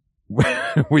Eben.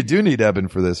 We do need Eben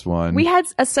for this one. We had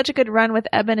such a good run with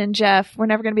Eben and Jeff. We're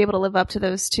never going to be able to live up to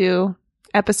those 2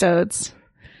 episodes.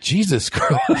 Jesus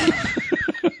Christ.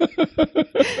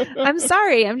 I'm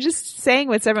sorry. I'm just saying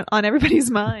what's on everybody's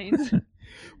mind.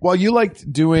 Well, you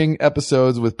liked doing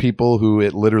episodes with people who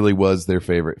it literally was their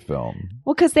favorite film.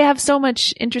 Well, because they have so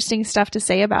much interesting stuff to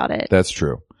say about it. That's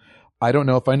true. I don't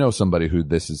know if I know somebody who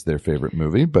this is their favorite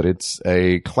movie, but it's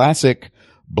a classic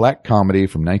black comedy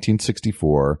from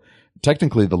 1964.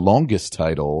 Technically the longest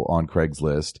title on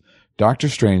Craigslist, Dr.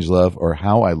 Strangelove, or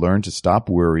How I Learned to Stop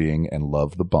Worrying and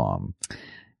Love the Bomb.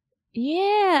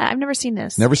 Yeah, I've never seen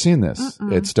this. Never seen this.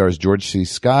 Mm-mm. It stars George C.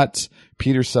 Scott,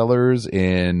 Peter Sellers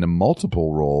in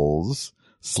multiple roles.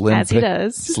 As he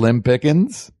does. Slim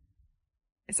Pickens.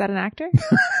 Is that an actor?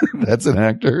 That's an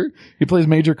actor. He plays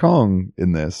Major Kong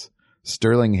in this.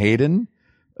 Sterling Hayden,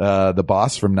 the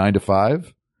boss from 9 to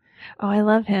 5. Oh, I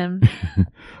love him.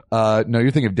 No,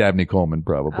 you're thinking of Dabney Coleman,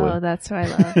 probably. Oh, that's who I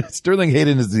love. Sterling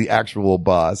Hayden is the actual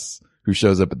boss who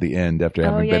shows up at the end after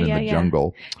having been in the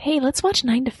jungle. Hey, let's watch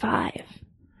 9 to 5.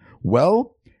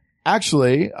 Well,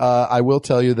 actually, I will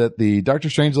tell you that the Dr.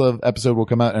 Strangelove episode will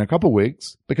come out in a couple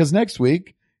weeks because next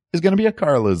week is going to be a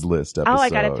Carla's List episode. Oh, I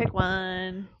got to pick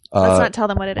one. Let's not tell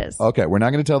them what it is. Okay, we're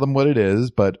not going to tell them what it is,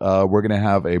 but we're going to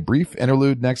have a brief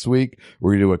interlude next week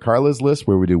where we do a Carla's List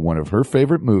where we do one of her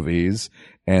favorite movies,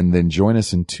 and then join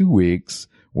us in 2 weeks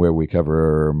where we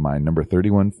cover my number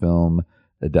 31 film,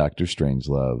 Dr.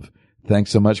 Strangelove.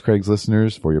 Thanks so much, Craig's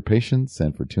listeners, for your patience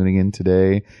and for tuning in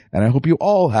today. And I hope you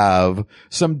all have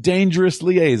some dangerous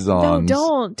liaisons. No,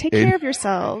 don't. Take care of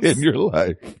yourselves. In your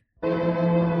life.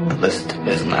 The list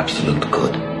is an absolute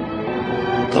good.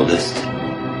 The list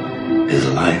is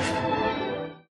life.